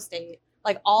this flow state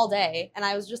like all day. And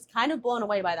I was just kind of blown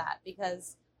away by that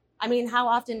because, I mean, how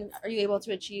often are you able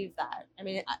to achieve that? I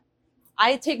mean,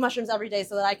 I take mushrooms every day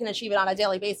so that I can achieve it on a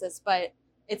daily basis, but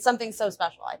it's something so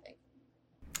special, I think.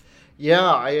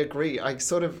 Yeah, I agree.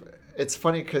 It's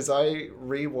funny because I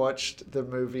rewatched the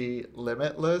movie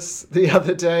Limitless the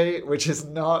other day, which is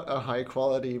not a high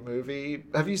quality movie.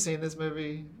 Have you seen this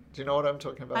movie? Do you know what I'm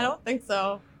talking about? I don't think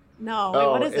so. No. Wait,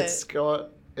 what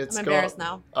is I'm embarrassed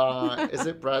now. Is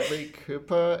it Bradley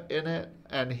Cooper in it?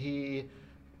 And he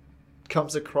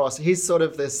comes across, he's sort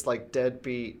of this like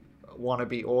deadbeat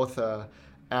wannabe author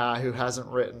who hasn't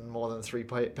written more than 3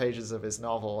 pages of his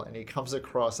novel. And he comes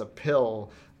across a pill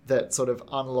that sort of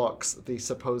unlocks the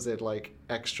supposed like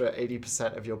extra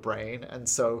 80% of your brain. And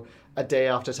so a day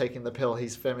after taking the pill,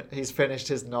 he's finished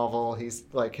his novel. He's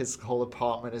like, his whole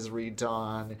apartment is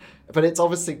redone, but it's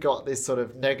obviously got these sort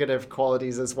of negative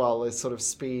qualities as well, this sort of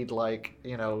speed, like,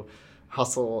 you know,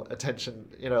 hustle, attention,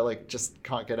 you know, like just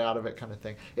can't get out of it kind of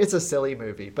thing. It's a silly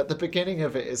movie, but the beginning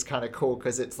of it is kind of cool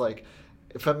because it's like,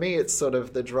 for me, it's sort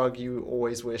of the drug you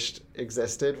always wished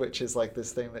existed, which is like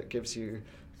this thing that gives you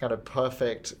kind of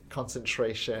perfect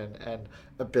concentration and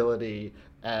ability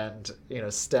and, you know,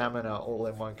 stamina all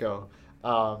in one go.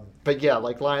 But yeah,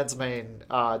 like lion's mane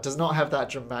does not have that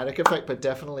dramatic effect, but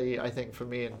definitely I think for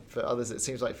me and for others, it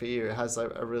seems like for you, it has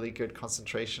a really good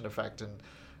concentration effect and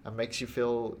makes you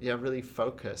feel, really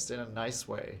focused in a nice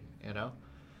way, you know?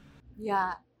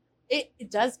 Yeah, it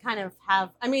does kind of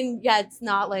have, I mean, yeah, it's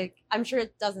not like, I'm sure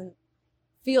it doesn't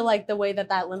feel like the way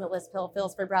that Limitless pill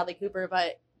feels for Bradley Cooper,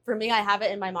 but for me, I have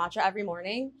it in my matcha every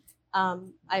morning.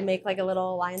 I make like a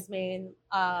little lion's mane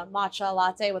matcha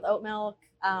latte with oat milk,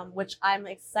 which I'm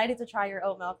excited to try your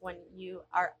oat milk when you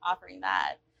are offering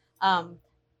that.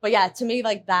 But yeah, to me,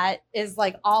 like that is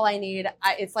like all I need.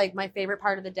 It's like my favorite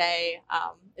part of the day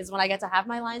is when I get to have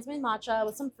my lion's mane matcha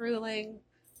with some fruling,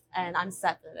 and I'm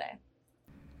set for the day.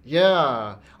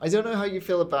 Yeah, I don't know how you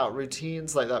feel about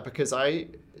routines like that, because I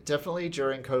definitely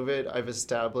during COVID, I've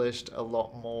established a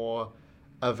lot more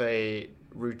of a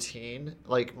routine.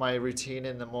 Like my routine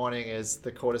in the morning is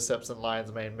the cordyceps and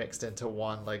lion's mane mixed into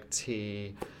one like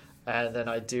tea, and then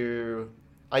I do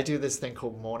this thing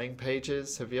called morning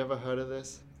pages. Have you ever heard of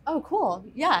this? Oh, cool.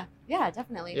 Yeah,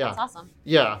 definitely. Yeah. That's awesome.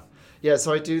 Yeah,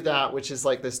 so I do that, which is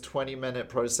like this 20-minute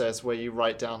process where you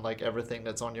write down like everything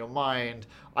that's on your mind.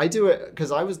 I do it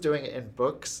because I was doing it in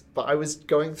books, but I was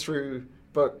going through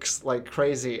books like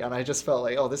crazy, and I just felt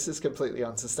like, oh, this is completely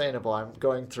unsustainable. I'm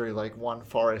going through like one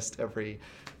forest every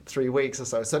 3 weeks or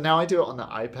so. So now I do it on the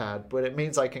iPad, but it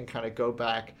means I can kind of go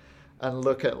back and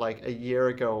look at like a year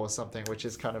ago or something, which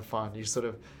is kind of fun. You sort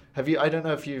of I don't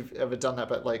know if you've ever done that,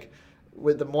 but like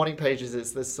with the morning pages,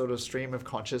 it's this sort of stream of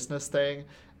consciousness thing.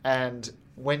 And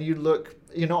when you look,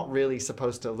 you're not really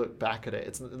supposed to look back at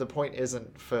it. The point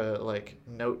isn't for like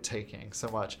note taking so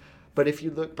much. But if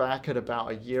you look back at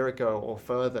about a year ago or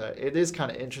further, it is kind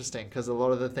of interesting because a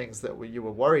lot of the things that you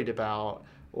were worried about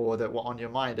or that were on your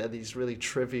mind are these really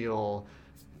trivial,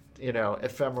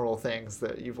 ephemeral things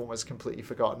that you've almost completely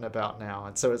forgotten about now.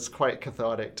 And so it's quite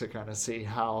cathartic to kind of see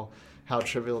how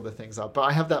trivial the things are. But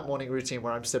I have that morning routine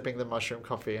where I'm sipping the mushroom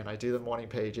coffee and I do the morning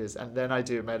pages and then I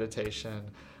do meditation.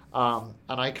 And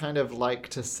I kind of like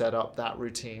to set up that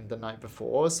routine the night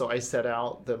before. So I set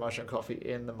out the mushroom coffee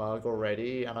in the mug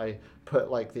already and I put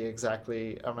like the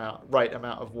right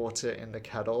amount of water in the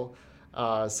kettle.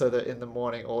 So that in the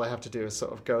morning, all I have to do is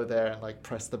sort of go there and like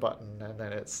press the button and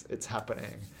then it's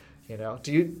happening,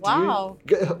 Wow.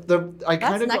 I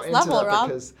kind of got into that Rob.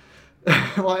 because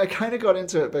well, I kind of got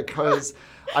into it because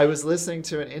I was listening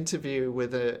to an interview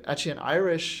with actually an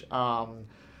Irish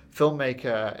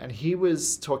filmmaker, and he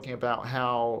was talking about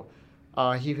how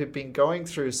he had been going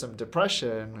through some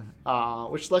depression,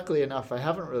 which luckily enough I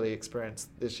haven't really experienced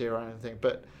this year or anything,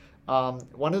 but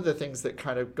one of the things that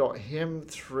kind of got him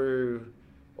through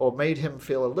or made him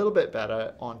feel a little bit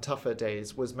better on tougher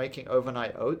days was making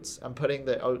overnight oats and putting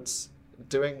the oats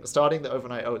starting the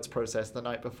overnight oats process the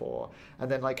night before,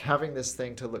 and then like having this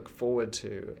thing to look forward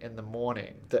to in the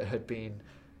morning that had been,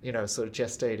 sort of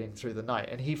gestating through the night.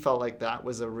 And he felt like that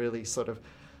was a really sort of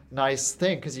nice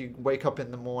thing because you wake up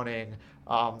in the morning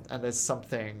and there's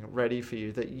something ready for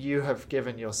you that you have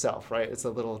given yourself, right? It's a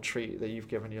little treat that you've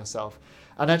given yourself.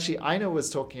 And actually, Ina was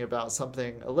talking about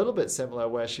something a little bit similar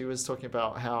where she was talking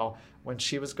about how when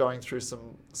she was going through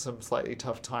some slightly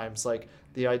tough times, like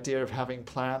the idea of having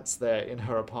plants there in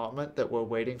her apartment that were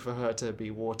waiting for her to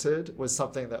be watered was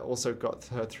something that also got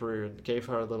her through and gave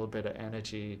her a little bit of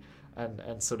energy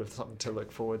and sort of something to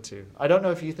look forward to. I don't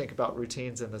know if you think about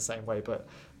routines in the same way, but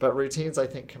routines I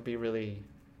think can be really,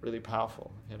 really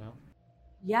powerful,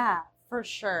 Yeah, for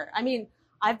sure. I mean,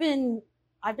 I've been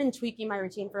tweaking my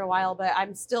routine for a while, but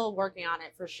I'm still working on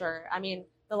it for sure. I mean,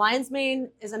 the lion's mane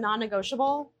is a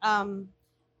non-negotiable.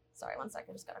 Sorry, one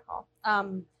second, just got a call.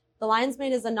 The lion's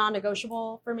mane is a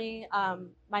non-negotiable for me.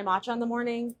 My matcha in the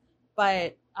morning,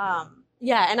 but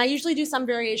yeah, and I usually do some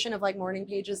variation of like morning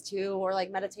pages too, or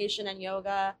like meditation and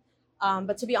yoga.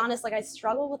 But to be honest, like I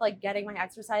struggle with like getting my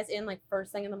exercise in like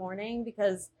first thing in the morning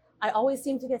because I always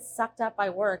seem to get sucked up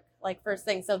by work like first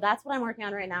thing. So that's what I'm working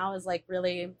on right now is like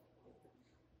really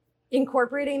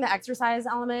incorporating the exercise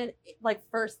element like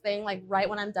first thing, like right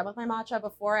when I'm done with my matcha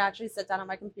before I actually sit down on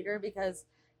my computer, because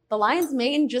the lion's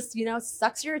mane just,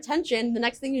 sucks your attention. The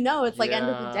next thing you know, it's like end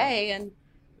of the day. And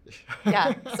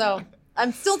yeah, so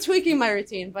I'm still tweaking my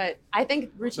routine, but I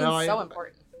think routine is so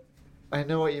important. I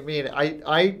know what you mean.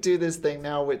 I do this thing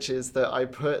now, which is that I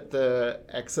put the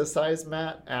exercise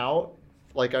mat out,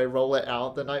 like I roll it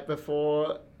out the night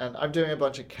before, and I'm doing a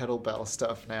bunch of kettlebell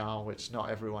stuff now, which not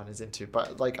everyone is into,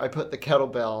 but like I put the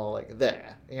kettlebell like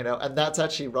there, and that's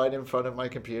actually right in front of my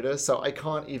computer, so I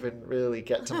can't even really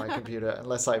get to my computer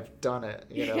unless I've done it,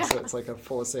 Yeah. So it's like a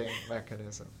forcing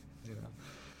mechanism,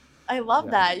 I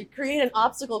love that. You create an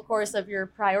obstacle course of your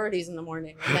priorities in the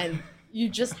morning, and then you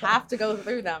just have to go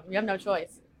through them. You have no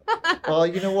choice. Well,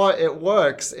 you know what? It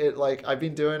works. I've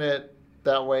been doing it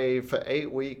that way for 8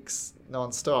 weeks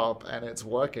nonstop, and it's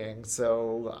working.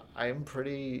 So I'm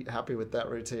pretty happy with that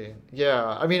routine. Yeah.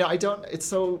 I mean, I don't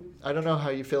know how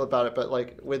you feel about it, but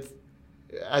like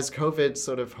as COVID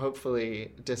sort of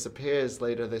hopefully disappears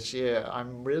later this year,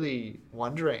 I'm really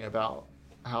wondering about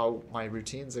how my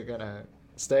routines are gonna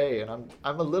stay, and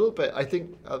I'm a little bit, I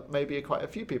think maybe quite a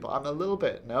few people, I'm a little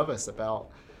bit nervous about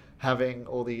having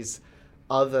all these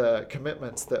other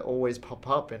commitments that always pop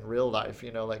up in real life,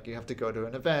 like you have to go to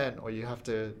an event, or you have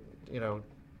to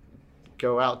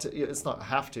go out to, it's not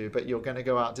have to, but you're going to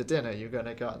go out to dinner, you're going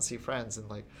to go out and see friends, and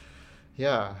like,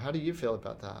 yeah, how do you feel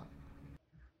about that?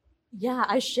 Yeah,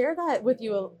 I share that with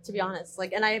you, to be honest.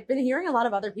 Like, and I've been hearing a lot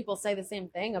of other people say the same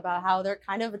thing about how they're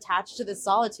kind of attached to this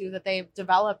solitude that they've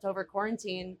developed over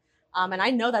quarantine. And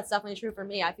I know that's definitely true for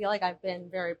me. I feel like I've been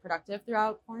very productive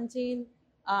throughout quarantine,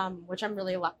 which I'm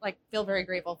really feel very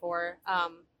grateful for.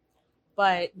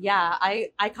 But yeah,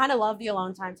 I kind of love the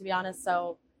alone time, to be honest.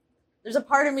 So there's a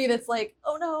part of me that's like,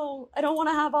 oh no, I don't want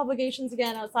to have obligations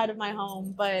again outside of my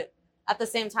home. But at the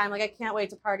same time, like I can't wait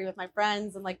to party with my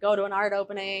friends and like go to an art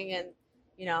opening and,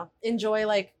 enjoy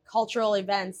like cultural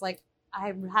events. Like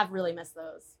I have really missed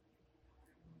those.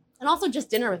 And also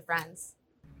just dinner with friends.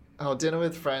 Oh, dinner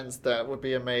with friends, that would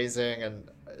be amazing.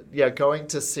 And yeah, going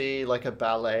to see like a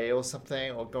ballet or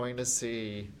something, or going to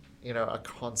see, you know, a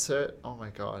concert. Oh my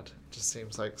God, just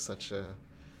seems like such a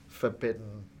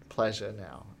forbidden pleasure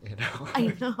now, you know.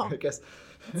 I know. I guess.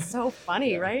 It's so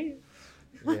funny, Yeah. right?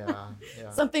 Yeah, yeah.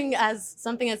 Something as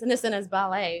innocent as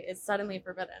ballet is suddenly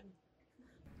forbidden.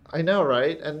 I know,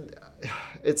 right? And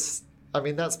it's, I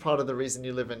mean, that's part of the reason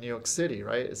you live in New York City,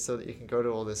 right? Is so that you can go to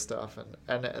all this stuff.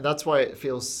 And that's why it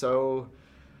feels so,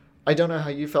 I don't know how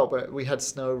you felt, but we had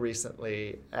snow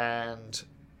recently and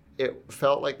it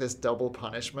felt like this double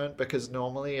punishment, because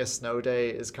normally a snow day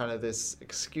is kind of this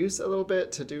excuse a little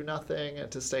bit to do nothing and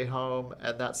to stay home,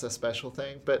 and that's a special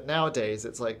thing. But nowadays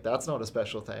it's like that's not a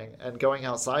special thing, and going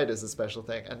outside is a special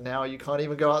thing, and now you can't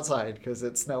even go outside because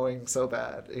it's snowing so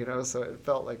bad, you know. So it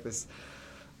felt like this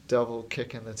double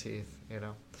kick in the teeth, you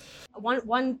know.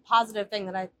 One positive thing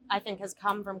that I think has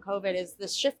come from COVID is the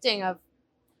shifting of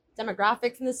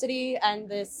demographics in the city, and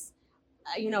this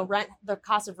the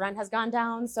cost of rent has gone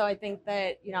down. So I think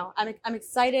that, I'm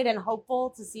excited and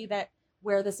hopeful to see that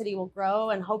where the city will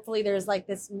grow, and hopefully there's like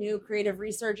this new creative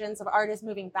resurgence of artists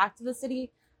moving back to the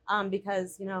city,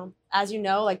 because as you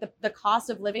know, like the cost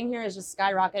of living here has just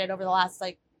skyrocketed over the last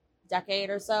like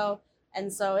decade or so,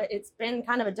 and so it's been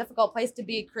kind of a difficult place to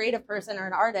be a creative person or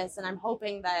an artist. And I'm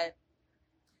hoping that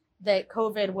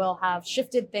COVID will have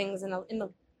shifted things in the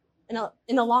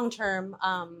long term,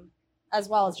 as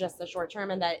well as just the short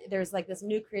term, and that there's like this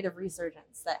new creative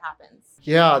resurgence that happens.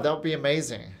 Yeah, that would be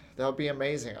amazing. That would be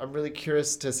amazing. I'm really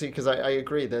curious to see, because I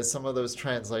agree. There's some of those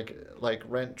trends like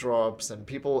rent drops and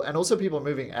also people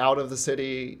moving out of the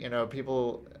city,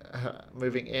 people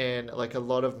moving in, like a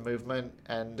lot of movement.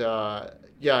 And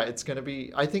yeah, it's going to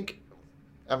be, I think,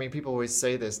 I mean, people always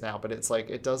say this now, but it's like,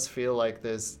 it does feel like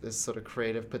there's this sort of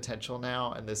creative potential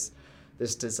now, and this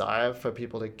desire for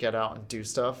people to get out and do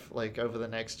stuff like over the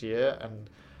next year. And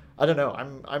I don't know,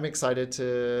 I'm excited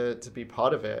to be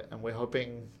part of it. And we're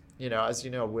hoping, as you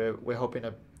know, we're hoping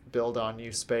to build our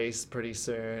new space pretty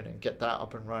soon and get that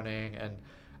up and running,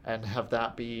 and have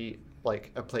that be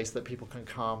like a place that people can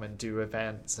come and do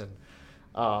events. And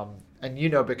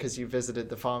because you visited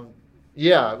the farm,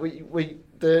 yeah,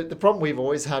 the problem we've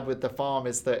always had with the farm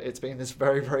is that it's been this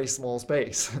very, very small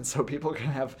space, and so people can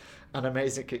have an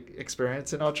amazing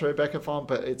experience in our Tribeca farm,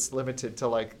 but it's limited to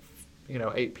like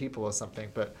 8 people or something.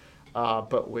 But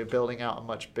we're building out a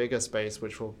much bigger space,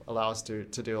 which will allow us to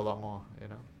do a lot more.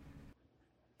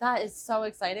 That is so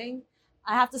exciting.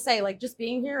 I have to say, like, just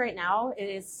being here right now, it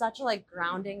is such a like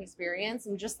grounding experience,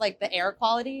 and just like the air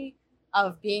quality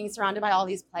of being surrounded by all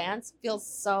these plants feels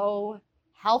so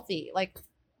healthy. Like,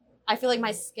 I feel like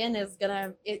my skin is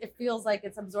it feels like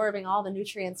it's absorbing all the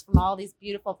nutrients from all these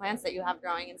beautiful plants that you have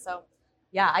growing. And so,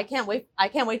 yeah, I can't wait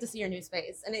to see your new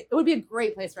space. And it would be a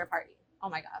great place for a party. Oh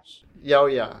my gosh.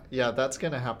 Yeah, that's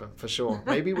going to happen for sure.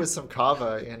 Maybe with some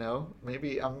kava,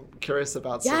 maybe I'm curious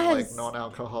about some like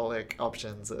non-alcoholic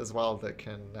options as well that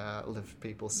can lift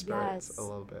people's spirits a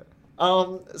little bit.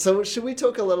 So should we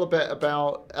talk a little bit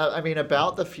about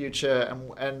the future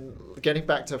and getting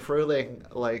back to Fruling,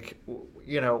 like,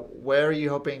 where are you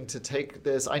hoping to take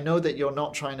this? I know that you're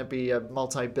not trying to be a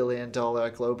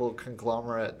multi-billion-dollar global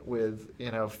conglomerate with,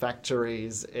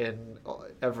 factories in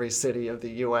every city of the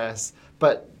US,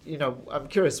 but, I'm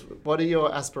curious, what are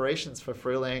your aspirations for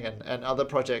Fruling and other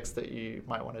projects that you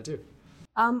might want to do?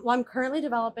 Well, I'm currently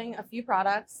developing a few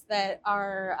products that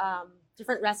are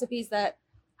different recipes that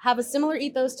have a similar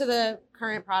ethos to the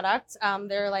current product.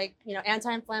 They're like,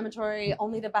 anti-inflammatory,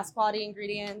 only the best quality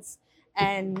ingredients.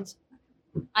 And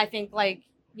I think like,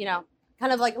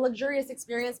 kind of like a luxurious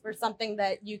experience for something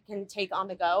that you can take on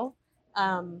the go.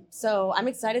 So I'm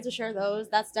excited to share those.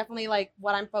 That's definitely like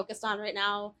what I'm focused on right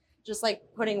now. Just like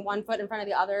putting one foot in front of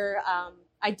the other.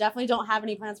 I definitely don't have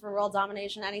any plans for world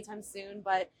domination anytime soon,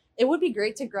 but it would be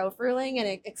great to grow Fruling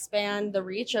and expand the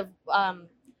reach of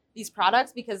these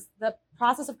products, because the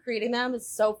process of creating them is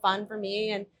so fun for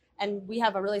me. And we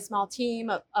have a really small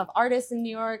team of artists in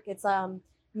New York. It's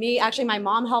me, actually, my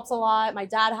mom helps a lot. My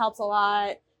dad helps a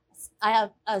lot. I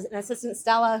have an assistant,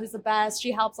 Stella, who's the best.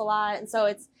 She helps a lot. And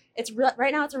so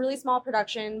right now it's a really small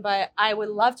production, but I would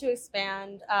love to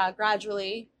expand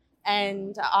gradually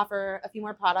and offer a few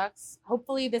more products,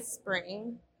 hopefully this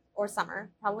spring or summer,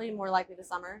 probably more likely this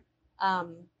summer.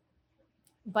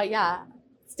 But yeah,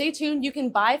 stay tuned. You can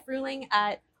buy Fruling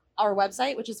at our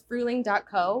website, which is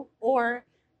fruling.co, or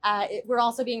we're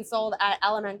also being sold at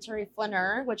Elementary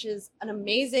Flaneur, which is an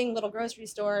amazing little grocery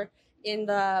store on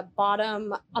the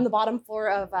bottom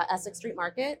floor of Essex Street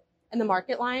Market in the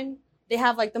Market Line. They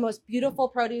have like the most beautiful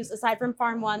produce aside from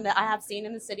Farm One that I have seen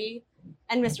in the city,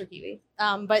 and Mr. Kiwi.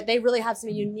 But they really have some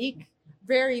unique,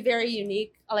 very, very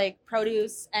unique like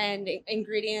produce and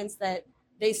ingredients that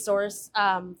they source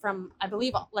from, I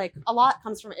believe like a lot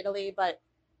comes from Italy, but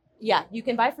yeah, you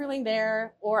can buy Fruling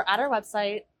there or at our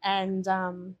website. And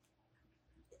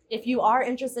if you are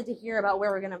interested to hear about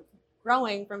where we're going to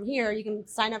growing from here, you can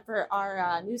sign up for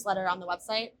our newsletter on the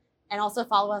website and also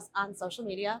follow us on social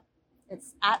media.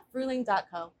 It's at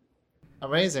fruling.co.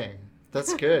 Amazing.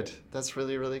 That's good. That's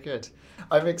really, really good.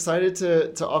 I'm excited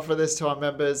to offer this to our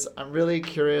members. I'm really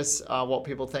curious what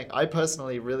people think. I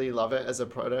personally really love it as a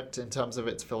product in terms of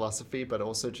its philosophy, but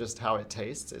also just how it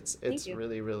tastes. It's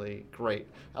really, really great.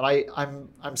 And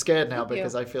I'm scared now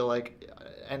because I feel like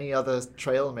any other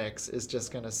trail mix is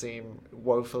just going to seem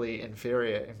woefully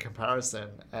inferior in comparison.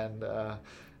 And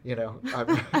you know,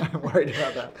 I'm worried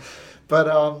about that. But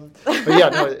yeah,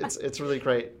 no, it's really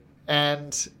great.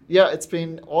 And yeah, it's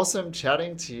been awesome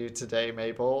chatting to you today,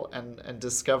 Mabel, and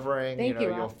discovering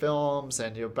your films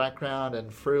and your background and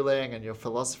Fruling and your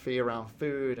philosophy around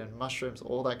food and mushrooms,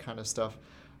 all that kind of stuff.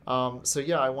 So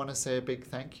yeah, I want to say a big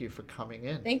thank you for coming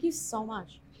in. Thank you so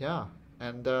much. Yeah,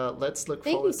 and let's look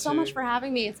forward to... Thank you so much for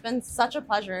having me. It's been such a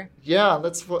pleasure. Yeah,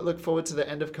 let's look forward to the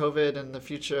end of COVID and the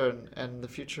future and the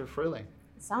future of Fruling.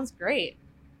 Sounds great.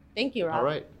 Thank you, Rob. All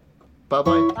right.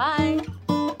 Bye-bye. Bye.